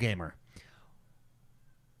pro-gamer.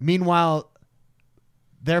 Meanwhile,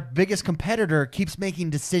 their biggest competitor keeps making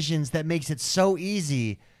decisions that makes it so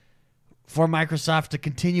easy for Microsoft to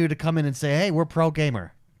continue to come in and say, hey, we're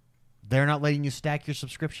pro-gamer. They're not letting you stack your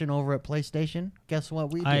subscription over at PlayStation. Guess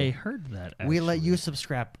what we do? I heard that. We let actually. you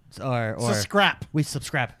subscribe, or Scrap. We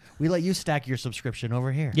subscribe. We let you stack your subscription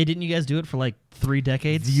over here. Yeah, didn't you guys do it for like 3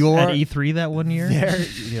 decades at Your- E3 that one year? Yeah,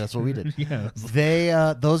 that's what we did. Yeah. They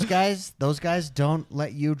those guys don't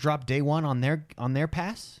let you drop day one on their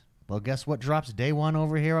pass. Well, guess what drops day one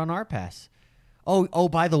over here on our pass? Oh,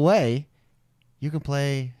 by the way, you can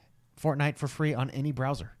play Fortnite for free on any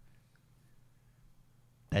browser.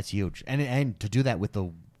 That's huge, and to do that with the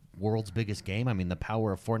world's biggest game, I mean, the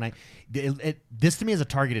power of Fortnite. This to me is a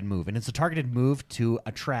targeted move, and it's a targeted move to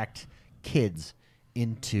attract kids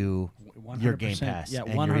into your Game 100%. Pass Yeah,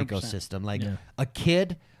 and your 100%. ecosystem. Like Yeah. a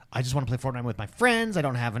kid, I just want to play Fortnite with my friends. I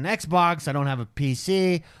don't have an Xbox. I don't have a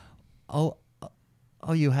PC. Oh,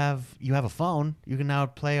 you have a phone. You can now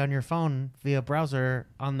play on your phone via browser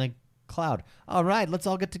on the cloud. All right, let's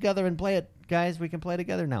all get together and play it, guys. We can play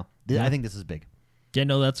together now. Yeah. I think this is big. Yeah,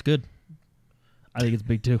 no, that's good. I think it's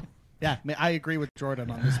big too. Yeah, I agree with Jordan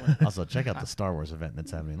on this one. Also, check out the Star Wars event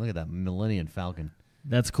that's happening. Look at that Millennium Falcon.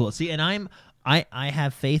 That's cool. See, and I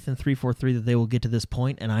have faith in 343 that they will get to this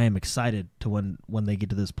point, and I am excited to when they get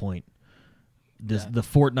to this point. The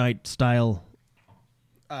Fortnite style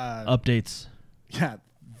updates. Yeah,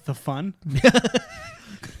 the fun.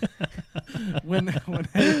 when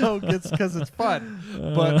Halo gets, because it's fun,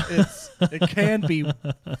 but it can be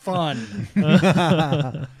fun.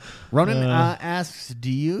 Ronan asks,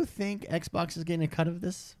 do you think Xbox is getting a cut of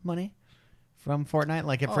this money from Fortnite?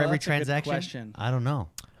 Like for every that's a good transaction? question. I don't know.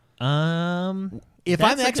 If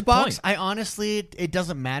That's I'm a good Xbox, point. I honestly, it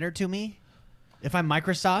doesn't matter to me. If I'm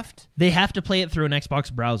Microsoft, They have to play it through an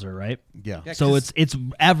Xbox browser, right? yeah. Yeah, So 'cause- it's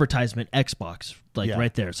advertisement Xbox, like Yeah.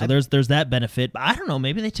 right there. So there's that benefit. But I don't know.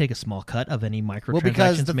 Maybe they take a small cut of any microtransactions Well,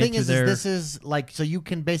 because the made thing through is their. this is like, so you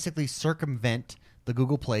can basically circumvent the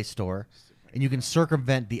Google Play Store, and you can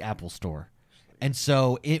circumvent the Apple Store. And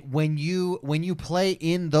so when you play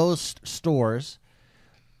in those stores,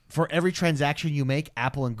 for every transaction you make,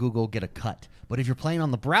 Apple and Google get a cut. But if you're playing on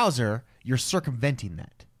the browser, you're circumventing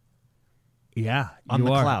that yeah, on you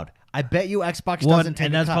the are. cloud. I bet you Xbox Well, doesn't take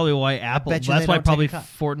and a that's cut. probably why Apple. bet you That's they why don't probably take a cut.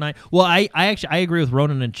 Fortnite. Well, I agree with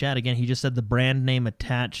Ronan in chat again. He just said the brand name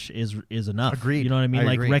attach is enough. Agreed. You know what I mean? I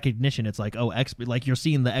Like agree. recognition. It's like like you're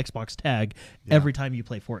seeing the Xbox tag every time you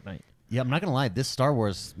play Fortnite. Yeah, I'm not gonna lie. This Star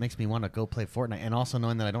Wars makes me want to go play Fortnite, and also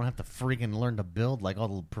knowing that I don't have to freaking learn to build like all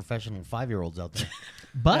the professional 5-year-olds out there.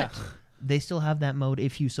 But they still have that mode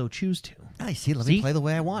if you so choose to. I see. Let me play the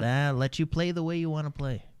way I want. That let you play the way you want to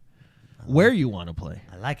play, where you want to play.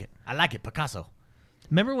 I like it. I like it, Picasso.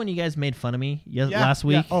 Remember when you guys made fun of me Yeah, last yeah.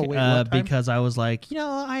 week? Oh, wait, what time? Because I was like,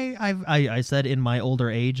 I said in my older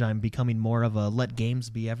age I'm becoming more of a let games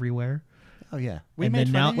be everywhere. Oh yeah. We and made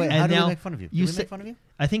then fun now, of you? Wait, and how do we now make fun of you? You Did we said- make fun of you?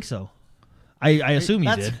 I think so. I assume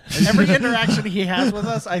you did. Every interaction he has with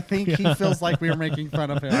us, I think he feels like we were making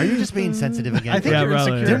fun of him. Are you just being sensitive again? I think Yeah, you're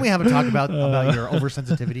probably. insecure. Didn't we have a talk about your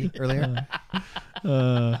oversensitivity earlier?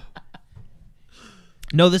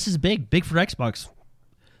 No, this is big for Xbox.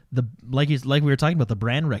 Like we were talking about the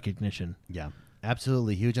brand recognition. Yeah,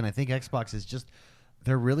 absolutely huge. And I think Xbox is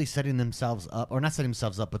they're really setting themselves up, or not setting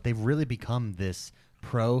themselves up, but they've really become this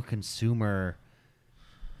pro-consumer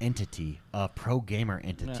entity, a pro-gamer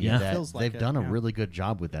entity. Yeah. That Feels like they've it, done a yeah. really good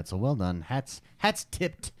job with that. So well done. Hats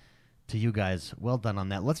tipped to you guys. Well done on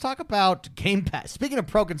that. Let's talk about Game Pass. Speaking of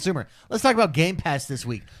pro-consumer, let's talk about Game Pass this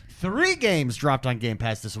week. 3 games dropped on Game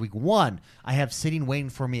Pass this week. 1 I have sitting waiting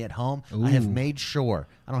for me at home. I have Ooh. made sure.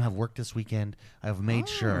 I don't have work this weekend. I have made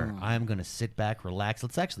sure I am going to sit back, relax.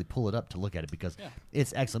 Let's actually pull it up to look at it because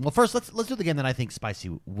it's excellent. Well, first let's do the game that I think Spicy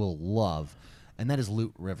will love, and that is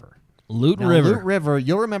Loot River. Loot Now, River. Loot River,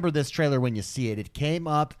 you'll remember this trailer when you see it. It came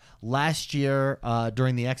up last year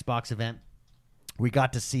during the Xbox event. We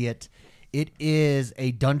got to see it. It is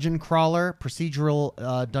a dungeon crawler, procedural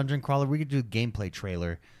dungeon crawler. We could do a gameplay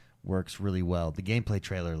trailer. Works really well. The gameplay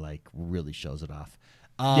trailer really shows it off.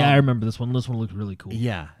 Yeah, I remember this one. This one looked really cool.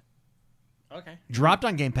 Yeah. Okay. Dropped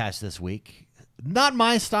on Game Pass this week. Not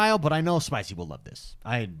my style, but I know Spicy will love this.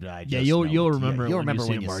 I just you'll know it. remember it You'll when you remember see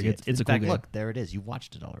when it, you Mark. see it. It's In a cool fact, game. look, there it is. You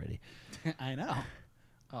watched it already. I know.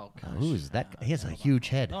 Oh, gosh. Who's that? He has a huge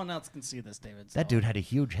head. No one else can see this, David. That so- dude had a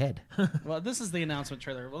huge head. Well, this is the announcement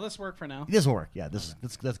trailer. Will this work for now? This will work. Yeah, that's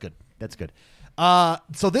good. That's good.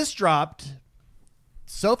 So this dropped.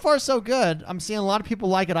 So far, so good. I'm seeing a lot of people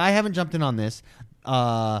like it. I haven't jumped in on this.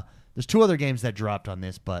 There's 2 other games that dropped on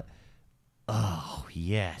this, but oh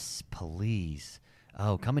yes, please.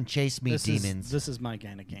 Oh, come and chase me, demons. This is my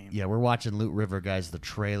kind of game. Yeah, we're watching Loot River, guys. The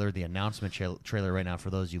trailer, the announcement trailer right now. For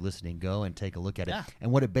those of you listening, go and take a look at it. Yeah.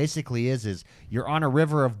 And what it basically is you're on a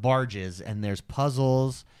river of barges, and there's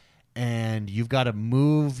puzzles, and you've got to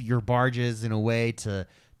move your barges in a way to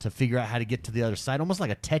figure out how to get to the other side, almost like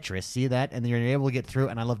a Tetris. See that? And then you're able to get through.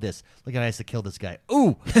 And I love this. Look how I has to kill this guy.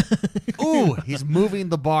 Ooh, ooh! He's moving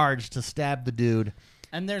the barge to stab the dude.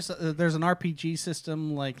 And there's an RPG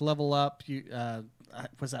system like level up. You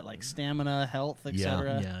was that like stamina, health,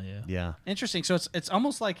 etc. Yeah. Yeah. Interesting. So it's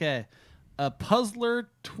almost like a puzzler,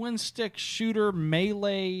 twin stick shooter,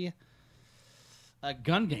 melee,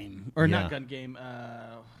 gun game or Yeah. not gun game.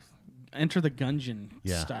 Enter the Gungeon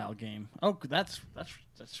Yeah. style game. Oh, that's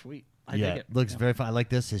sweet. I Yeah, dig it. looks Yeah. very fun. I like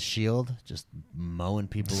this. His shield just mowing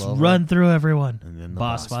people Just over. run through everyone. And then the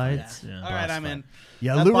boss boss fight. fights. Yeah. Yeah. All right, Boss I'm fight. in.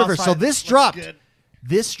 Yeah, That Loot boss River. So fight this looks dropped. good.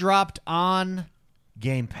 This dropped on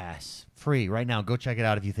Game Pass, free right now. Go check it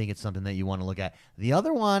out if you think it's something that you want to look at. The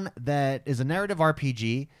other one that is a narrative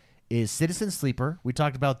RPG is Citizen Sleeper. We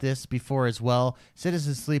talked about this before as well.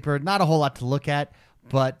 Citizen Sleeper, not a whole lot to look at,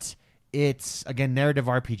 but it's again narrative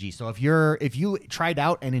RPG. So if you tried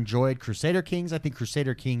out and enjoyed Crusader Kings, I think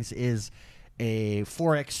Crusader Kings is a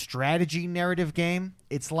 4X strategy narrative game.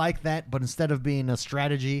 It's like that, but instead of being a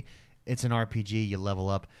strategy, it's an RPG. You level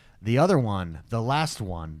up. The other one, the last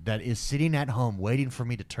one that is sitting at home waiting for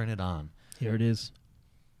me to turn it on, Here it is.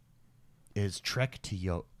 is Trek to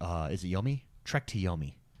is it Yomi? Trek to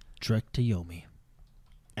Yomi. Trek to Yomi.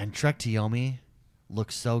 And Trek to Yomi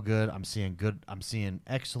looks so good. I'm seeing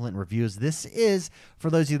excellent reviews. This is, for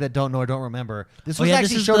those of you that don't know or don't remember, this was this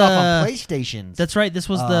actually is showed off on the- PlayStation's. That's right. This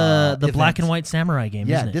was the event. black and white samurai game.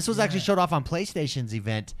 Yeah, isn't it? this was actually showed off on PlayStation's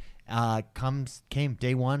event. Came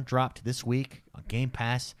day one, dropped this week on Game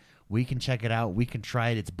Pass. We can check it out. We can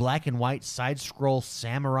try it. It's black and white side scroll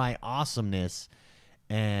samurai awesomeness,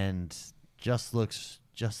 and just looks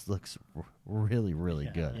really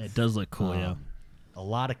good. Yeah, it does look cool. Yeah. A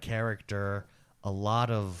lot of character, a lot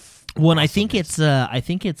of. Well, and I think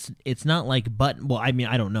awesomeness. it's not like button. Well, I mean,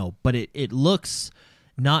 I don't know, but it looks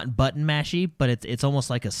not button mashy, but it's almost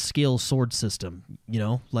like a skill sword system. You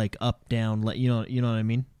know, like up down. Like you know what I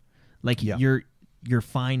mean. Like Yeah. you're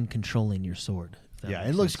fine controlling your sword. that Yeah, makes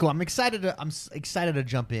it looks sense. cool. I'm excited to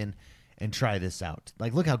jump in and try this out.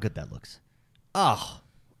 Like, look how good that looks. Oh,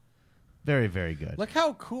 very, very good. Look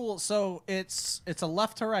how cool. So it's a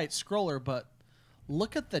left to right scroller, but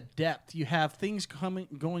look at the depth. You have things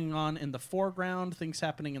going on in the foreground, things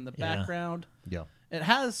happening in the Yeah. background. Yeah. It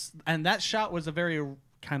has, and that shot was a very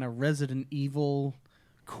kind of Resident Evil,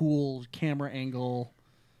 cool camera angle.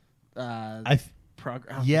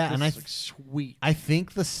 Yeah, and sweet. I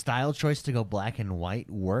think the style choice to go black and white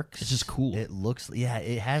works. It's just cool. It looks, yeah,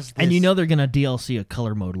 it has. And this- they're gonna DLC a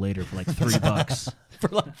color mode later for like $3. for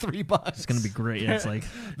like $3. It's gonna be great. Yeah, it's like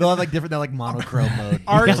They'll have like different. They're like monochrome mode.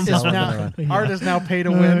 Art You is can tell when now they're on. art is now pay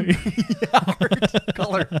to win.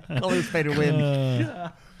 colors pay to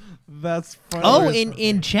win. That's funny. oh,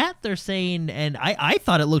 in chat they're saying, and I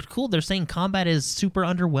thought it looked cool. They're saying combat is super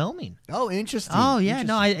underwhelming. Oh, interesting. Oh yeah,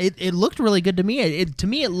 no, it looked really good to me. To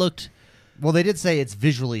me it looked. Well, they did say it's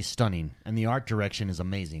visually stunning, and the art direction is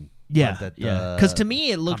amazing. Yeah, But that, yeah. Because to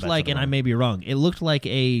me, it looked combat's like, and I underwhelming. may be wrong, it looked like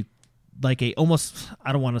a almost,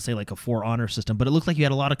 I don't want to say like a For Honor system, but it looked like you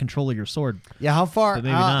had a lot of control of your sword. Yeah, how far? But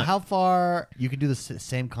maybe not. How far you can do the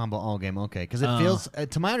same combo all game? Okay, because it feels,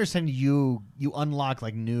 to my understanding, you unlock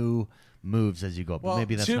like new moves as you go. But Well,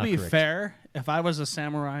 maybe that's to not be correct. fair, if I was a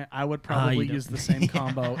samurai, I would probably don't. use the same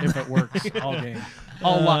combo if it works all game,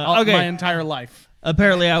 okay. my entire life.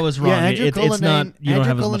 Apparently, I was wrong. Yeah, Andrew it's not. Cullinane, You don't have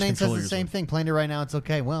Andrew as much Cullinane control says of the your same sword. thing. Playing it right now, it's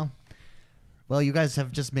okay. Well, you guys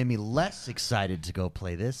have just made me less excited to go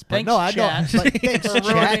play this. But Thanks, no, I chat. don't. But thanks, For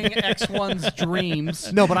chat. ruining X1's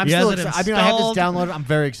dreams. No, but I'm He still has it excited. I mean, I have this installed. downloaded. I'm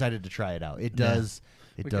very excited to try it out. It does.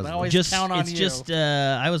 It We does. can look- always Just count on it's you. just.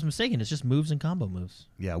 I was mistaken. It's just moves and combo moves.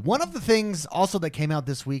 Yeah. One of the things also that came out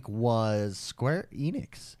this week was Square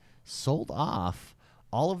Enix sold off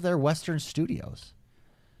all of their Western studios.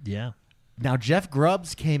 Yeah. Now, Jeff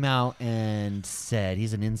Grubbs came out and said,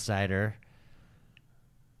 he's an insider.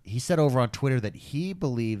 He said over on Twitter that he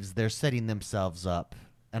believes they're setting themselves up,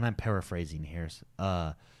 and I'm paraphrasing here,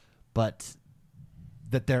 but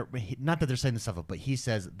that they're, not that they're setting themselves up, but he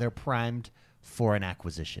says they're primed for an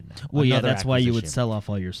acquisition now. Well, yeah, Another that's why you would acquisition. sell off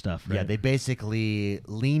all your stuff. Right? Yeah, they basically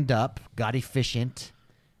leaned up, got efficient,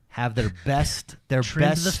 have their best their Trimmed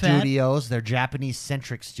best the fat. studios, their Japanese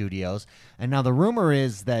centric studios, and now the rumor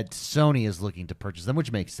is that Sony is looking to purchase them,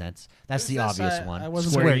 which makes sense. That's the obvious one. I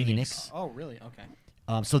wasn't Square Square Enix. Oh, really? Okay.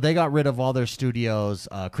 So they got rid of all their studios.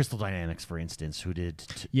 Crystal Dynamics, for instance, who did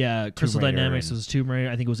Yeah, Crystal Raider Dynamics and- was Tomb Raider.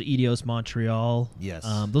 I think it was Eidos Montreal. Yes.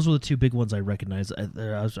 Those were the two big ones I recognize.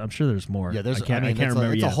 I'm sure there's more. Yeah, there's. I can't mean,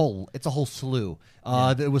 remember. It's yet. a whole slew.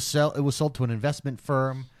 It was sold to an investment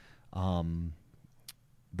firm.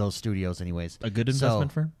 Those studios, anyways. A good So-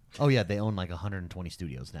 investment firm. Oh yeah, they own like 120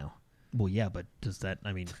 studios now. Well, yeah, but does that?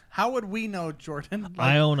 I mean, How would we know, Jordan?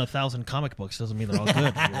 I own 1,000 comic books. Doesn't mean they're all good. you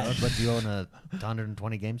know? But you own a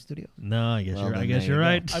 120 game studio? No, I guess Well, you're. then I guess there you're you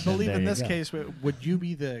right. go. I believe There in you this go. case, would you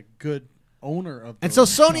be the good owner of? And so those?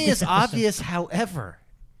 Sony is obvious. However,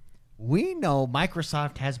 we know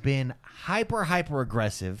Microsoft has been hyper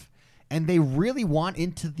aggressive, and they really want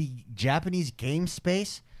into the Japanese game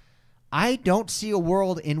space. I don't see a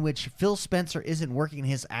world in which Phil Spencer isn't working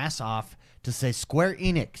his ass off to say, Square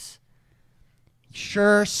Enix,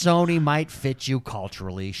 sure, Sony might fit you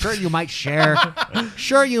culturally. Sure, you might share.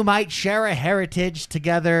 Sure, you might share a heritage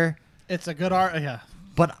together. It's a good art. Yeah.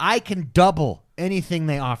 But I can double anything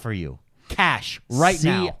they offer you, cash right See,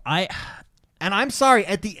 now. I. And I'm sorry,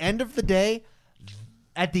 at the end of the day,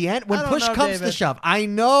 at the end, when I don't push know, comes to David. shove, I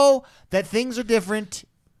know that things are different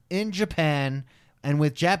in Japan and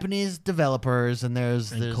with Japanese developers, and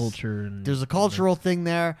there's culture and there's a cultural thing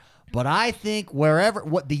there. But I think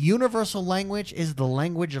what the universal language is the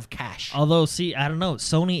language of cash. Although, see, I don't know.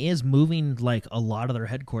 Sony is moving like a lot of their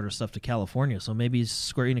headquarters stuff to California, so maybe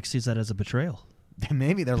Square Enix sees that as a betrayal.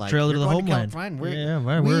 Maybe they're like, Betrayal to "You're the going homeland." California. Yeah,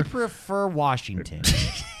 right, we we're- prefer Washington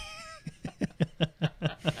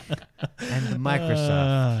and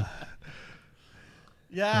Microsoft.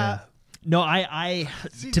 Yeah. No, I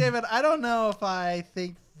See, to- David, I don't know if I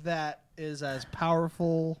think that is as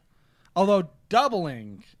powerful. Although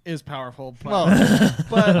doubling is powerful, but Well,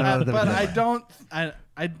 but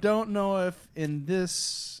I don't know if in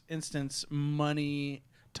this instance money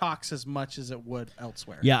talks as much as it would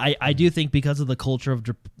elsewhere. Yeah, I do think because of the culture of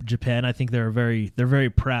Japan, I think they're very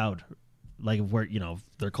proud, like of where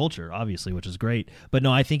their culture, obviously, which is great. But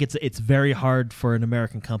no, I think it's very hard for an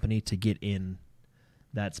American company to get in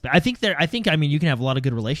that space. I think you can have a lot of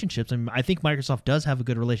good relationships, and I think Microsoft does have a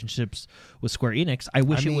good relationships with Square Enix. I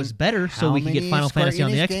wish it was better so how we could get many Final Square Fantasy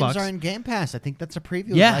on the Enix Xbox. Games are in Game Pass. I think that's a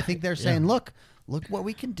preview. Yeah. I think they're saying, Yeah. look what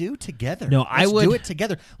we can do together. No, I Let's would- do it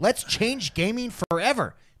together. Let's change gaming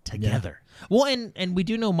forever together. Well, and we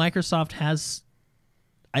do know Microsoft has.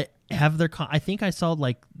 I think I saw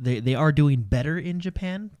like they are doing better in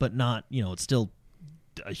Japan, but not, it's still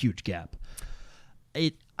a huge gap.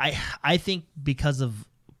 I think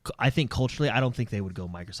I think culturally, I don't think they would go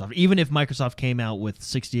Microsoft. Even if Microsoft came out with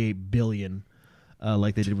 68 billion,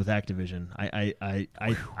 like they did with Activision,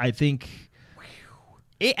 I think,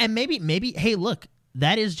 and maybe, hey, look,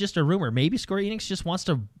 that is just a rumor. Maybe Square Enix just wants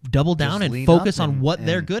to double down and focus on what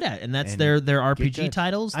they're good at, and that's their RPG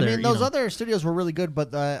titles. I mean, those other studios were really good,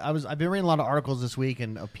 but I've been reading a lot of articles this week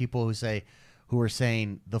and of people who were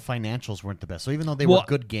saying the financials weren't the best. So even though they were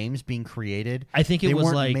good games being created, I think it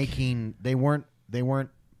was like they weren't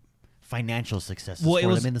financial successes for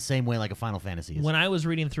them in the same way like a Final Fantasy is. When I was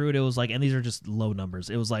reading through it, it was like, and these are just low numbers.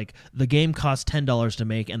 It was like the game cost $10 to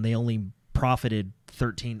make, and they only profited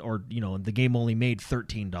 $13, or the game only made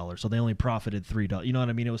 $13, so they only profited $3. You know what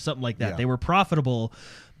I mean? It was something like that. Yeah. They were profitable,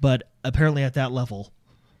 but apparently at that level,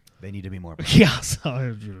 they need to be more. Yeah.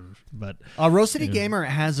 So, but Rose City Gamer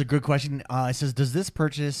has a good question. It says, does this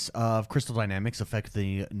purchase of Crystal Dynamics affect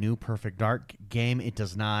the new Perfect Dark game? It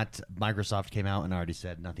does not. Microsoft came out and already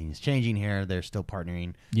said nothing is changing here. They're still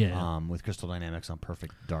partnering with Crystal Dynamics on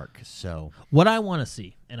Perfect Dark. So what I want to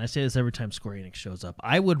see, and I say this every time Square Enix shows up,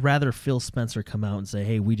 I would rather Phil Spencer come out and say,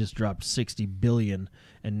 hey, we just dropped $60 billion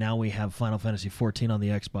and now we have Final Fantasy 14 on the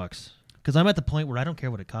Xbox. Because I'm at the point where I don't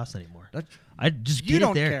care what it costs anymore. I just get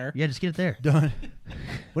it there. Care. Yeah, just get it there. Wouldn't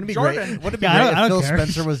it be Jordan. great? Wouldn't it be Yeah, great I if don't Phil care.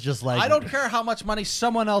 Spencer was just like, I don't care how much money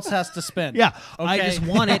someone else has to spend. Yeah, Okay? I just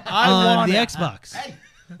want it I on want the it. Xbox. hey,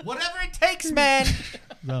 whatever it takes, man.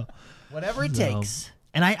 So, Whatever it takes.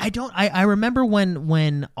 and I remember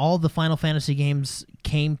when all the Final Fantasy games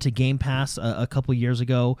came to Game Pass a couple years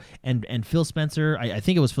ago, and Phil Spencer, I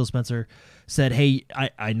think it was Phil Spencer, said, hey,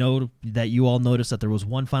 I know that you all noticed that there was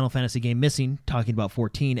one Final Fantasy game missing, talking about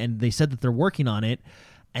 14, and they said that they're working on it,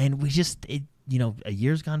 and we just, a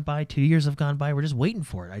year's gone by, 2 years have gone by, we're just waiting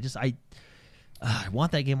for it. I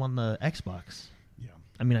want that game on the Xbox. Yeah.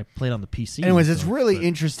 I mean, I played on the PC. Anyways, it's so, really but-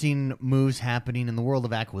 interesting moves happening in the world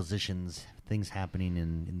of acquisitions, things happening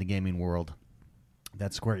in the gaming world.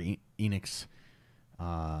 That Square Enix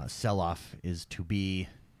sell-off is to be,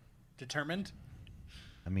 Determined.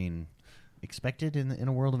 I mean, expected in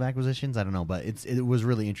a world of acquisitions. I don't know, but it was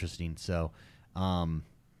really interesting. So,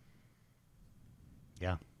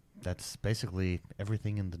 yeah, that's basically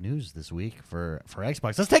everything in the news this week for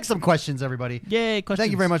Xbox. Let's take some questions, everybody. Yay, questions.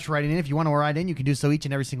 Thank you very much for writing in. If you want to write in, you can do so each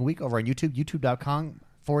and every single week over on YouTube,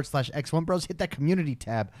 youtube.com/X1 Bros. Hit that community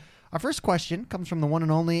tab. Our first question comes from the one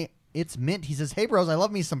and only It's Mint. He says, hey, bros, I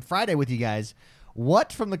love me some Friday with you guys.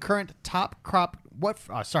 What from the current crop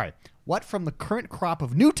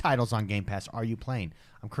of new titles on Game Pass are you playing?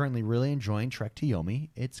 I'm currently really enjoying Trek to Yomi.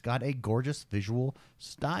 It's got a gorgeous visual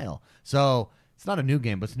style. So it's not a new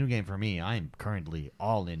game, but it's a new game for me. I'm currently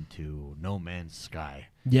all into No Man's Sky.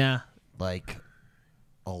 Yeah. Like,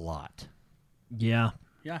 a lot. Yeah.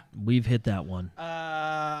 Yeah. We've hit that one.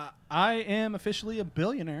 I am officially a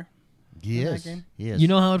billionaire. He that is. game. He is. You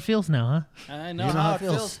know how it feels now, huh? I know, You know how it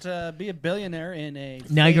feels to be a billionaire in a.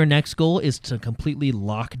 Now fake- your next goal is to completely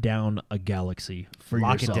lock down a galaxy for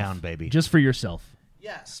Lock it yourself. down, baby. Just for yourself.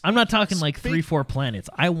 Yes. I'm not talking like 3-4 planets.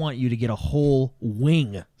 I want you to get a whole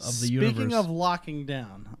wing of the universe. Speaking of locking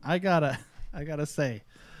down, I gotta say,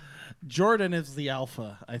 Jordan is the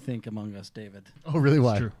alpha, I think, among us, David. Oh, really?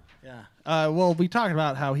 Why? True. Yeah. Well, we talked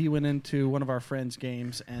about how he went into one of our friends'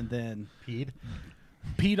 games and then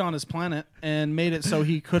peed on his planet and made it so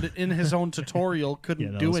he could, in his own tutorial,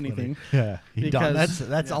 couldn't that do was anything. Yeah. Because-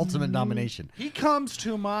 That's ultimate domination. He comes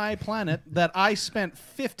to my planet that I spent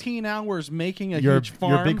 15 hours making a Your huge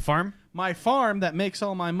farm. big farm? My farm that makes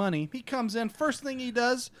all my money. He comes in. First thing he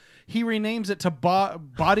does, he renames it to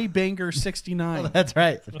Bodybanger 69. That's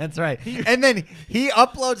right. That's right. And then he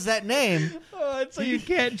uploads that name. So you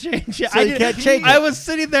can't change it. So you can't change it. I was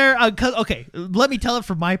sitting there. Okay, let me tell it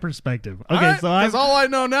from my perspective. Okay, so because all I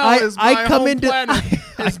know now is my I come home into planet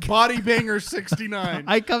is Bodybanger 69.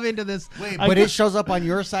 I come into this. Wait, I but co- it shows up on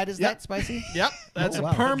your side as Yep. that, Spicy? Yep, that's Oh, a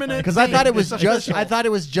wow. permanent. Because I thought it was It's just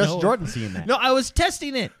official. No. Jordan seeing that. No, I was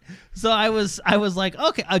testing it. So I was like,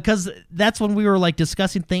 okay, because that's when we were like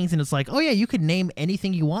discussing things, and it's like, oh yeah, you can name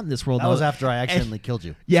anything you want in this world. That was after I accidentally killed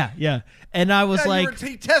you. Yeah, and I was Yeah, like,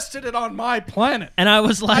 he tested it on my planet. and I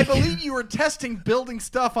was I like, believe you were testing building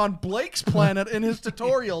stuff on Blake's planet in his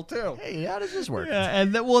tutorial too. Hey, how does this work? yeah,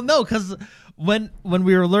 and then, well, no, because when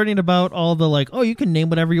we were learning about all the like, oh, you can name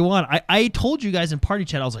whatever you want. I told you guys in party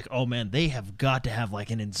chat, I was like, oh man, they have got to have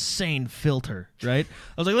like an insane filter, right?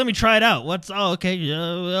 I was like, let me try it out. You Okay,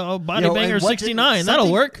 know, Bodybanger and what 69, didn't- that'll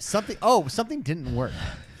something- work. Something didn't work.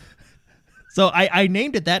 So I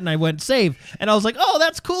named it that, and I went save, and I was like, oh,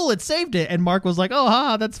 that's cool, it saved it. And Mark was like,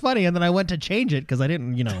 oh, that's funny. And then I went to change it because I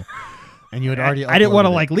didn't, And you had already. I didn't want to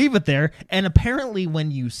uploaded it. like leave it there. And apparently,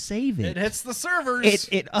 when you save It hits the servers.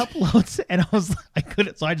 it uploads, and I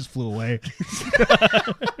couldn't, so I just flew away.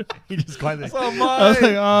 You just quietly. So I was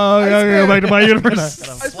like, oh, I gotta go back to my universe.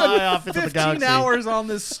 I fly spent off into the 15 galaxy. hours on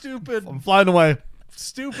this stupid I'm flying away.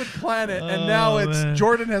 planet, and now it's man.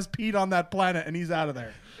 Jordan has peed on that planet, and he's out of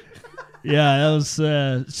there. Yeah, that was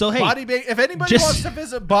so. Hey, Body Bang. If anybody just- wants to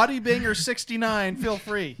visit Bodybanger 69, feel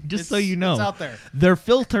free. just so you know, it's out there. their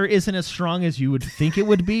filter isn't as strong as you would think it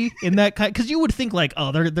would be in that kind. Because you would think like,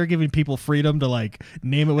 oh, they're giving people freedom to like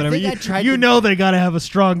name it whatever. think I tried You to- know they got to have a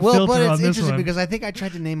strong Well, filter but it's on this interesting one. because I think I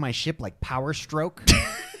tried to name my ship like Power Stroke.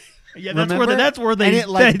 Yeah, Remember? that's where they And it,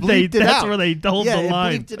 like, they bleeped it that's out. where they hold yeah, the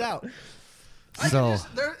line. it bleeped it out. I So just-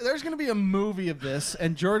 there's going to be a movie of this,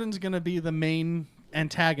 and Jordan's going to be the main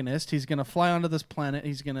antagonist. He's going to fly onto this planet.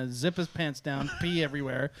 He's going to zip his pants down, pee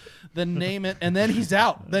everywhere, then name it, and then he's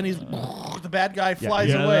out. Then he's the bad guy flies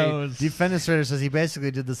Yeah, away. that was- Defenestrator says he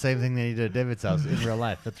basically did the same thing that he did at David's house in real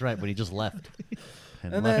life. That's right, but he just left.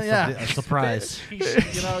 And left then a surprise. he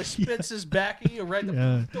spits his backy right the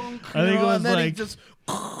Yeah. dunk, I think it was and then he like- just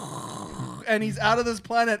and he's out of this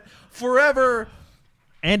planet forever.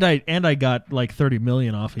 And I got like 30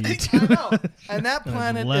 million off of you too. I know. And that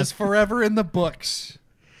planet left. is forever in the books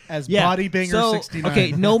as Yeah. Bodybanger So, 69.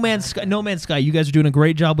 okay, No Man's Sky. You guys are doing a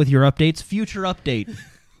great job with your updates. Future update.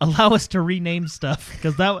 Allow us to rename stuff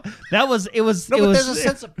because that was it was No, it but was there's a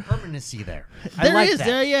sense of permanency there. I There like is, that.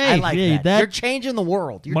 there, yeah, I like yeah, that. that- You're changing the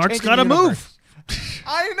world. You're Mark's changing got to the universe. move.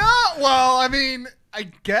 I know. Well, I mean, I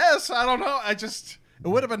guess I don't know. It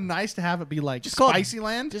would have been nice to have it be like Just call it- Spicy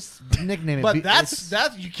Land, Just nickname it. but it's,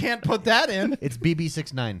 that's you can't put that in. it's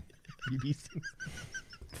BB69.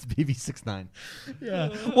 It's BB69. Yeah.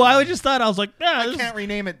 Well, I just thought I was like, I can't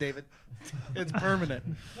rename it, David. It's permanent.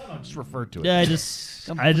 Just refer to it. Yeah,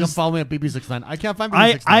 Come follow me at BB69. I can't find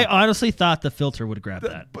I BB69. honestly thought the filter would grab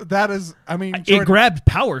that. But that is, I mean, It Jordan, grabbed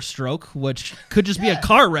Power Stroke, which could just be a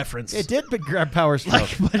car reference. it did grab Power Stroke.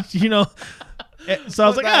 But so I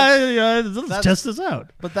was But like, let's that's- test this out.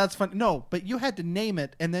 but that's fun. No, but you had to name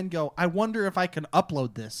it and then go. I wonder if I can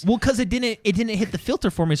upload this. Well, because it didn't hit the filter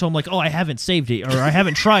for me, so I'm like, oh, I haven't saved it or I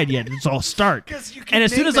haven't tried yet. So I'll start. And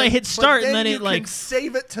as soon as I hit start, and then you it like can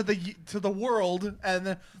save it to the world, and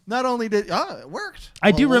then not only did it worked.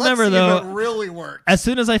 I do let's remember, see though, if it really worked. as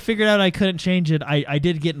soon as I figured out I couldn't change it, I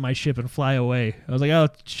did get in my ship and fly away. I was like, oh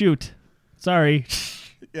shoot, sorry.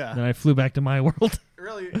 Yeah, Then I flew back to my world.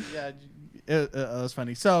 really. Yeah, it was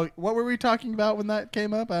funny. So, what were we talking about when that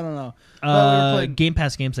came up? I don't know. We were playing- Game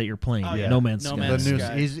Pass games that you're playing. Oh, yeah. No Man's No Sky. Man's The news.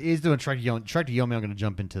 Sky. He's doing Trek to Yomi. Trek to Yomi. I'm going to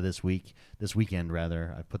jump into this weekend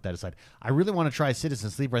rather. I put that aside. I really want to try Citizen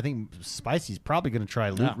Sleeper. I think Spicy's probably going to try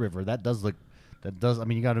Loot Yeah. River. That does look. I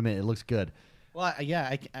mean, you got to admit, it looks good. Well,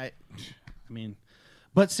 yeah, I mean,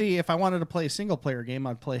 but see, if I wanted to play a single player game,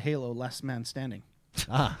 I'd play Halo Last Man Standing.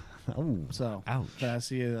 Ah. Oh. So, Ouch. I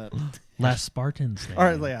see that. Last Spartans. All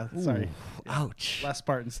right, yeah, sorry. Ouch. Last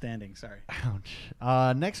Spartan Standing. Sorry.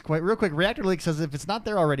 Ouch. Next, real quick. Reactor League says if it's not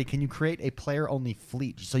there already, can you create a player-only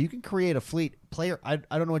fleet? So you can create a fleet player. I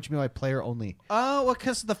don't know what you mean by player-only. Oh, well,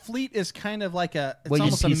 because the fleet is kind of like a. It's Well,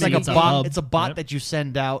 almost see, it's a like mini a team. bot. Hub. It's a bot Yep. that you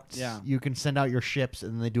send out. Yeah. You can send out your ships,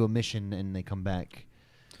 and then they do a mission, and they come back.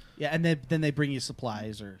 Yeah, and then they bring you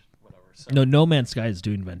supplies or whatever. So. No Man's Sky is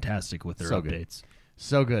doing fantastic with their So good. updates.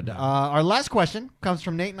 So good. Our last question comes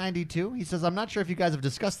from Nate92. He says, I'm not sure if you guys have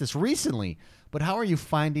discussed this recently, but how are you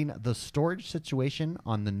finding the storage situation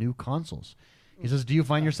on the new consoles? He says, do you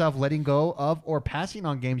find yourself letting go of or passing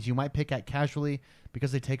on games you might pick at casually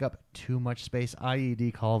because they take up too much space,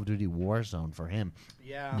 i.e. Call of Duty Warzone for him?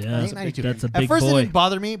 Yeah. Yeah, Nate92. that's a At big first, it boy. didn't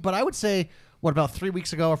bother me, but I would say, about 3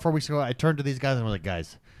 weeks ago or 4 weeks ago, I turned to these guys and was like,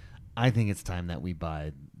 guys, I think it's time that we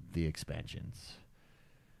buy the expansions.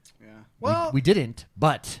 Yeah. Well, We didn't,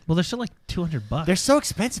 but Well, they're still like $200. they're so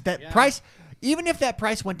expensive. That Yeah. price, even if that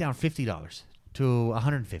price went down $50 to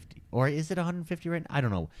 $150, or is it $150 right now? I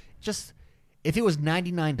don't know. Just if it was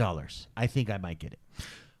 $99, I think I might get it.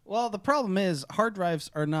 well, the problem is hard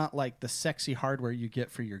drives are not like the sexy hardware you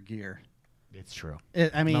get for your gear. It's true.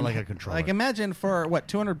 I mean, like a controller. Like imagine for what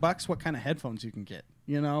 $200, what kind of headphones you can get,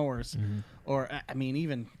 or I mean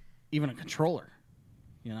even a controller.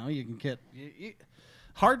 You can get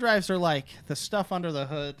hard drives are like the stuff under the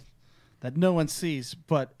hood that no one sees,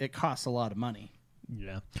 but it costs a lot of money.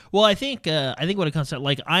 Yeah. Well, I think when it comes to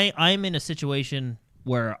like I'm in a situation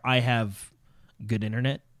where I have good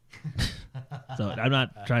internet. So I'm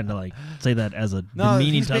not trying to like say that as a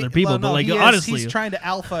demeaning he's to other big- people, well, but no, like he is. honestly, he's trying to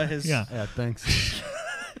alpha his. yeah. Yeah, thanks.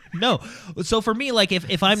 No. So for me, like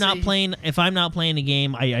if I'm not playing a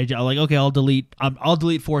game, I like, okay, I'll delete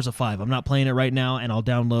Forza 5. I'm not playing it right now, and I'll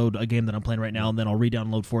download a game that I'm playing right now, and then I'll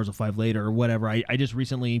re-download Forza 5 later or whatever. I just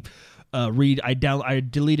recently I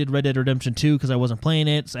deleted Red Dead Redemption 2 because I wasn't playing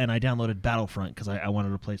it, and I downloaded Battlefront because I wanted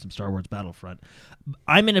to play some Star Wars Battlefront.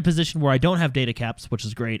 I'm in a position where I don't have data caps, which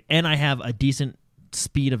is great, and I have a decent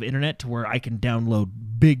speed of internet to where I can download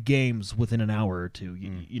big games within an hour or two.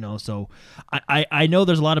 You know, so I know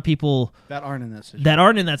there's a lot of people that aren't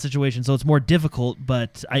in that situation. So it's more difficult.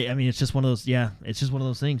 But I mean, it's just one of those. Yeah, it's just one of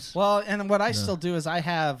those things. Well, and what I still do is I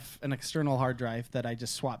have an external hard drive that I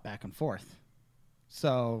just swap back and forth.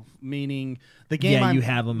 So, meaning the game. Yeah, you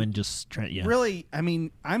have them and just really. I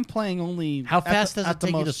mean, I'm playing only. How fast does it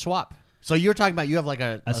take you to swap? So you're talking about you have like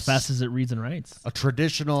as fast as it reads and writes. A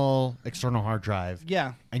traditional external hard drive.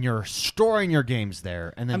 Yeah. And you're storing your games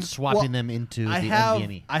there and then swapping them into the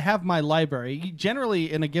NVMe. I have my library.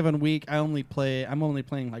 Generally in a given week I'm only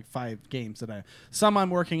playing like 5 games some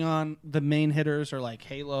I'm working on. The main hitters are like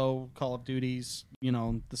Halo, Call of Duties, you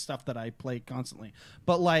know, the stuff that I play constantly.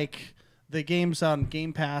 But like the games on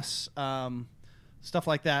Game Pass, stuff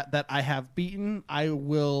like that I have beaten, I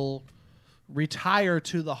will retire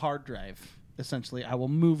to the hard drive. Essentially, I will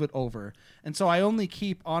move it over, and so I only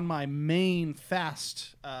keep on my main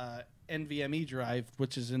fast NVMe drive,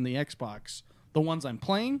 which is in the Xbox, the ones I'm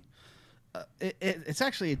playing. It's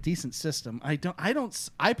actually a decent system. I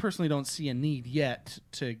personally don't see a need yet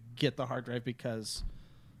to get the hard drive because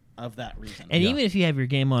of that reason. And even if you have your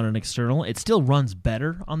game on an external, it still runs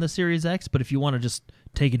better on the Series X. But if you want to just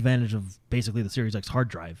take advantage of basically the Series X hard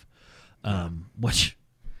drive, which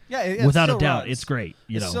without a doubt, it's great.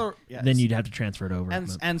 Then you'd have to transfer it over.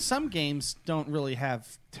 And some games don't really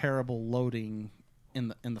have terrible loading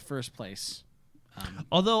in the first place.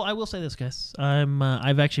 Although I will say this, guys,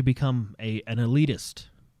 I've actually become an elitist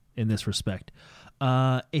in this respect.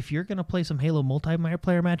 If you're gonna play some Halo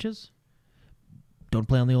multiplayer matches, don't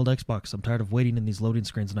play on the old Xbox. I'm tired of waiting in these loading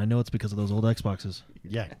screens, and I know it's because of those old Xboxes.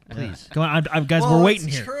 Yeah, please. Come on, guys, we're waiting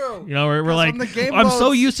here. True. You know, we're like, I'm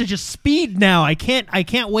so used to just speed now. I can't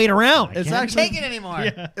wait around. It's Can't actually take it anymore.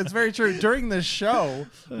 Yeah. It's very true. During this show,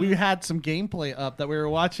 we had some gameplay up that we were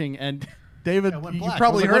watching, and David, you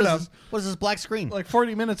probably heard him. What is this black screen? Like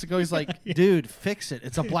 40 minutes ago, he's like, "Dude, fix it.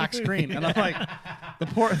 It's a black screen." And I'm like, "The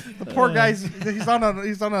poor guy's he's on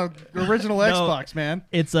a original Xbox, man."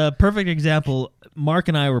 It's a perfect example. Mark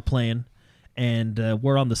and I were playing, and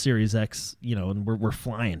we're on the Series X, you know, and we're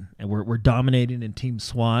flying, and we're dominating in Team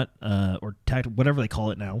SWAT or whatever they call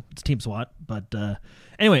it now. It's Team SWAT, but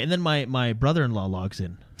anyway. And then my brother-in-law logs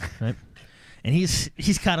in, right, and he's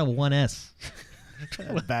got a 1S.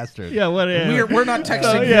 Bastard. Yeah, we're not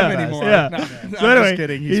texting him anymore. Yeah. No, So anyway, just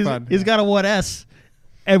kidding. He's fun. He's got a 1S,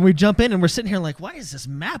 and we jump in, and we're sitting here like, why is this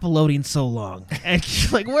map loading so long? And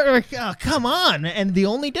she's like, come on! And the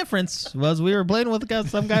only difference was we were playing with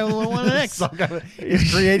some guy with a 1X.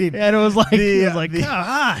 It's creating, and it was like, come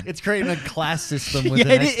on! It's creating a class system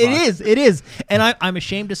within Xbox. It is. And I'm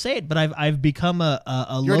ashamed to say it, but I've become a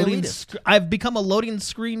loading. I've become a loading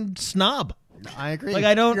screen snob. I agree. Like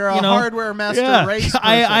I don't. You're a hardware master race person.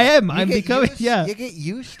 I am. I'm becoming. You get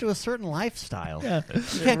used to a certain lifestyle. Yeah. You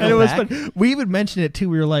can't And go it was back. fun. We even mentioned it too.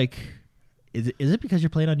 We were like, "Is it because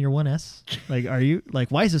you're playing on your 1S? Like, are you like?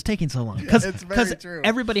 Why is this taking so long?" It's very true.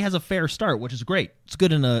 Everybody has a fair start, which is great. It's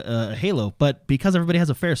good in a Halo, but because everybody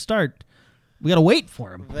has a fair start, we gotta wait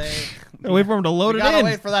for him. Wait for him to load it in. Gotta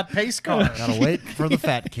wait for that pace car. Gotta wait for the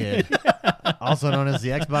fat kid, also known as the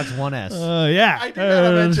Xbox One S. Yeah. I do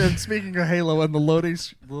gotta mention, speaking of Halo and the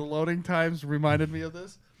loading times reminded me of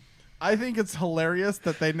this. I think it's hilarious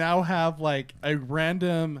that they now have like a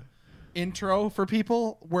random intro for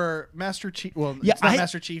people where Master Chief. Well, it's not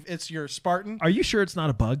Master Chief. It's your Spartan. Are you sure it's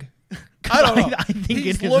not a bug? I don't know. I think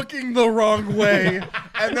he's it is. looking the wrong way,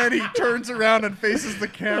 and then he turns around and faces the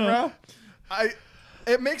camera.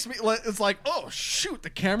 It makes me. It's like, oh shoot, the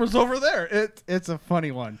camera's over there. It's a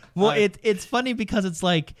funny one. Well, it's funny because it's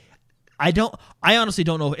like I honestly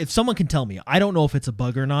don't know if someone can tell me. I don't know if it's a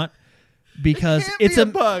bug or not because it's a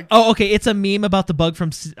bug. Oh, okay, it's a meme about the bug from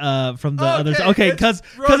the others. Okay, because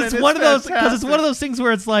it's one of those things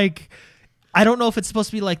where it's like I don't know if it's supposed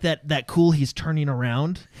to be like that cool. He's turning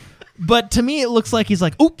around. But to me, it looks like he's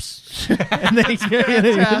like, oops. And then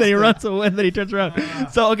he runs away and then he turns around.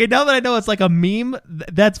 So, okay, now that I know it's like a meme,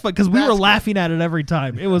 that's fun because we were laughing at it every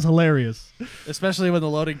time. It was hilarious. Especially when the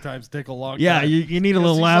loading times take a long time. Yeah, you need a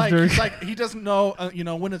little laughter. He doesn't know,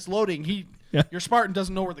 when it's loading. Your Spartan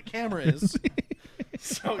doesn't know where the camera is.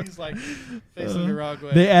 So he's like facing the wrong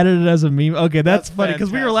way. They added it as a meme. Okay, that's That's funny because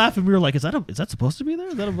we were fantastic. laughing. We were like, "Is that supposed to be there?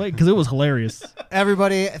 Is that a bike?" Because it was hilarious.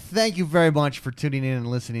 Everybody, thank you very much for tuning in and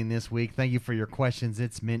listening this week. Thank you for your questions.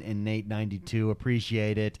 It's Mint and Nate 92.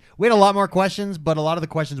 Appreciate it. We had a lot more questions, but a lot of the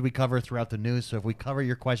questions we cover throughout the news. So if we cover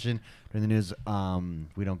your question during the news,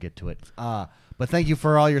 we don't get to it. But thank you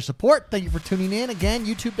for all your support. Thank you for tuning in. Again,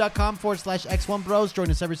 youtube.com/X1Bros. Join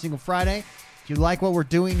us every single Friday. If you like what we're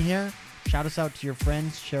doing here, shout us out to your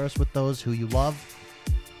friends. Share us with those who you love,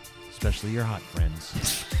 especially your hot friends.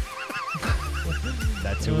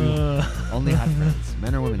 That's who only hot friends.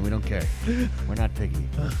 Men or women, we don't care. We're not picky.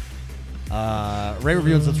 Rate,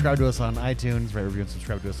 review, and subscribe to us on iTunes. Rate, review, and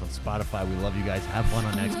subscribe to us on Spotify. We love you guys. Have fun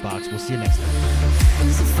on Xbox. We'll see you next time.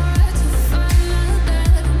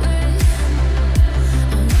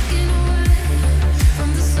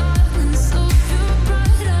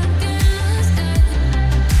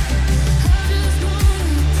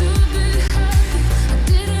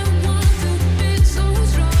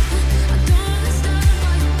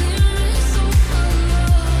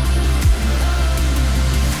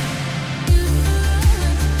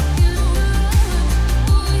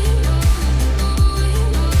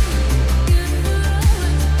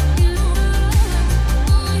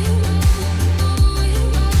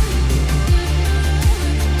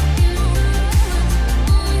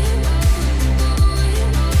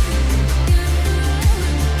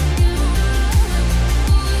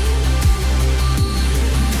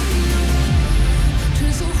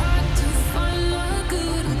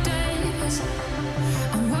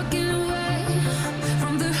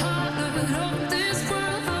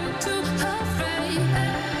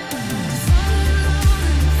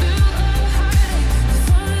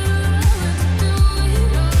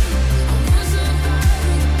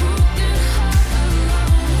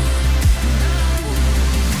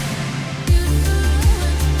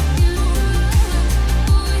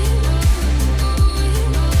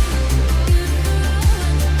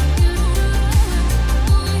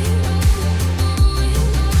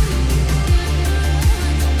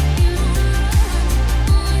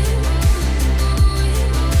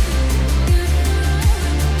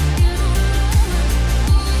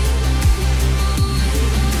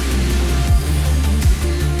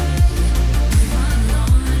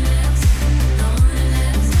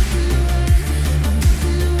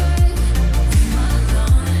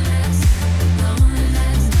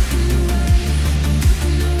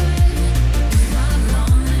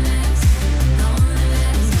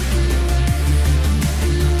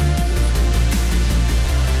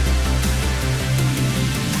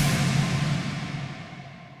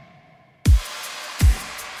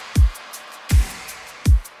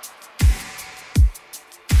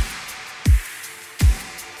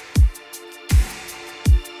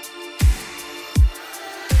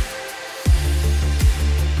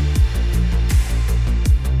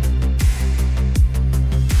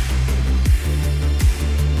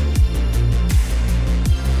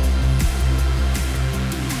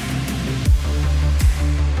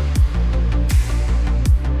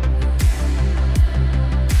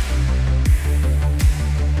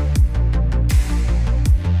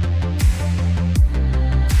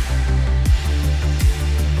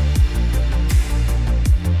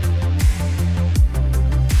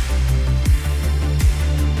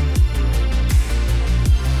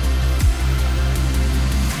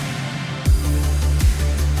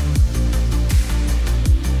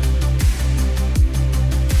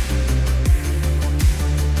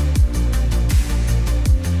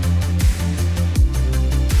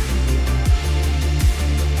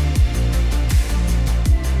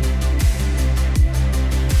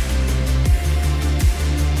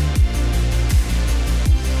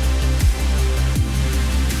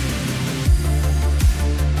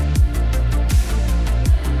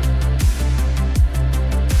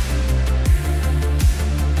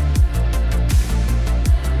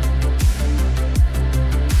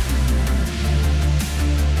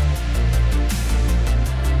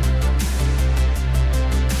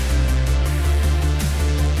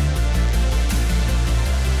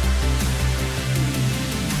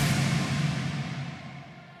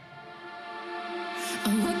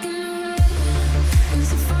 I'm looking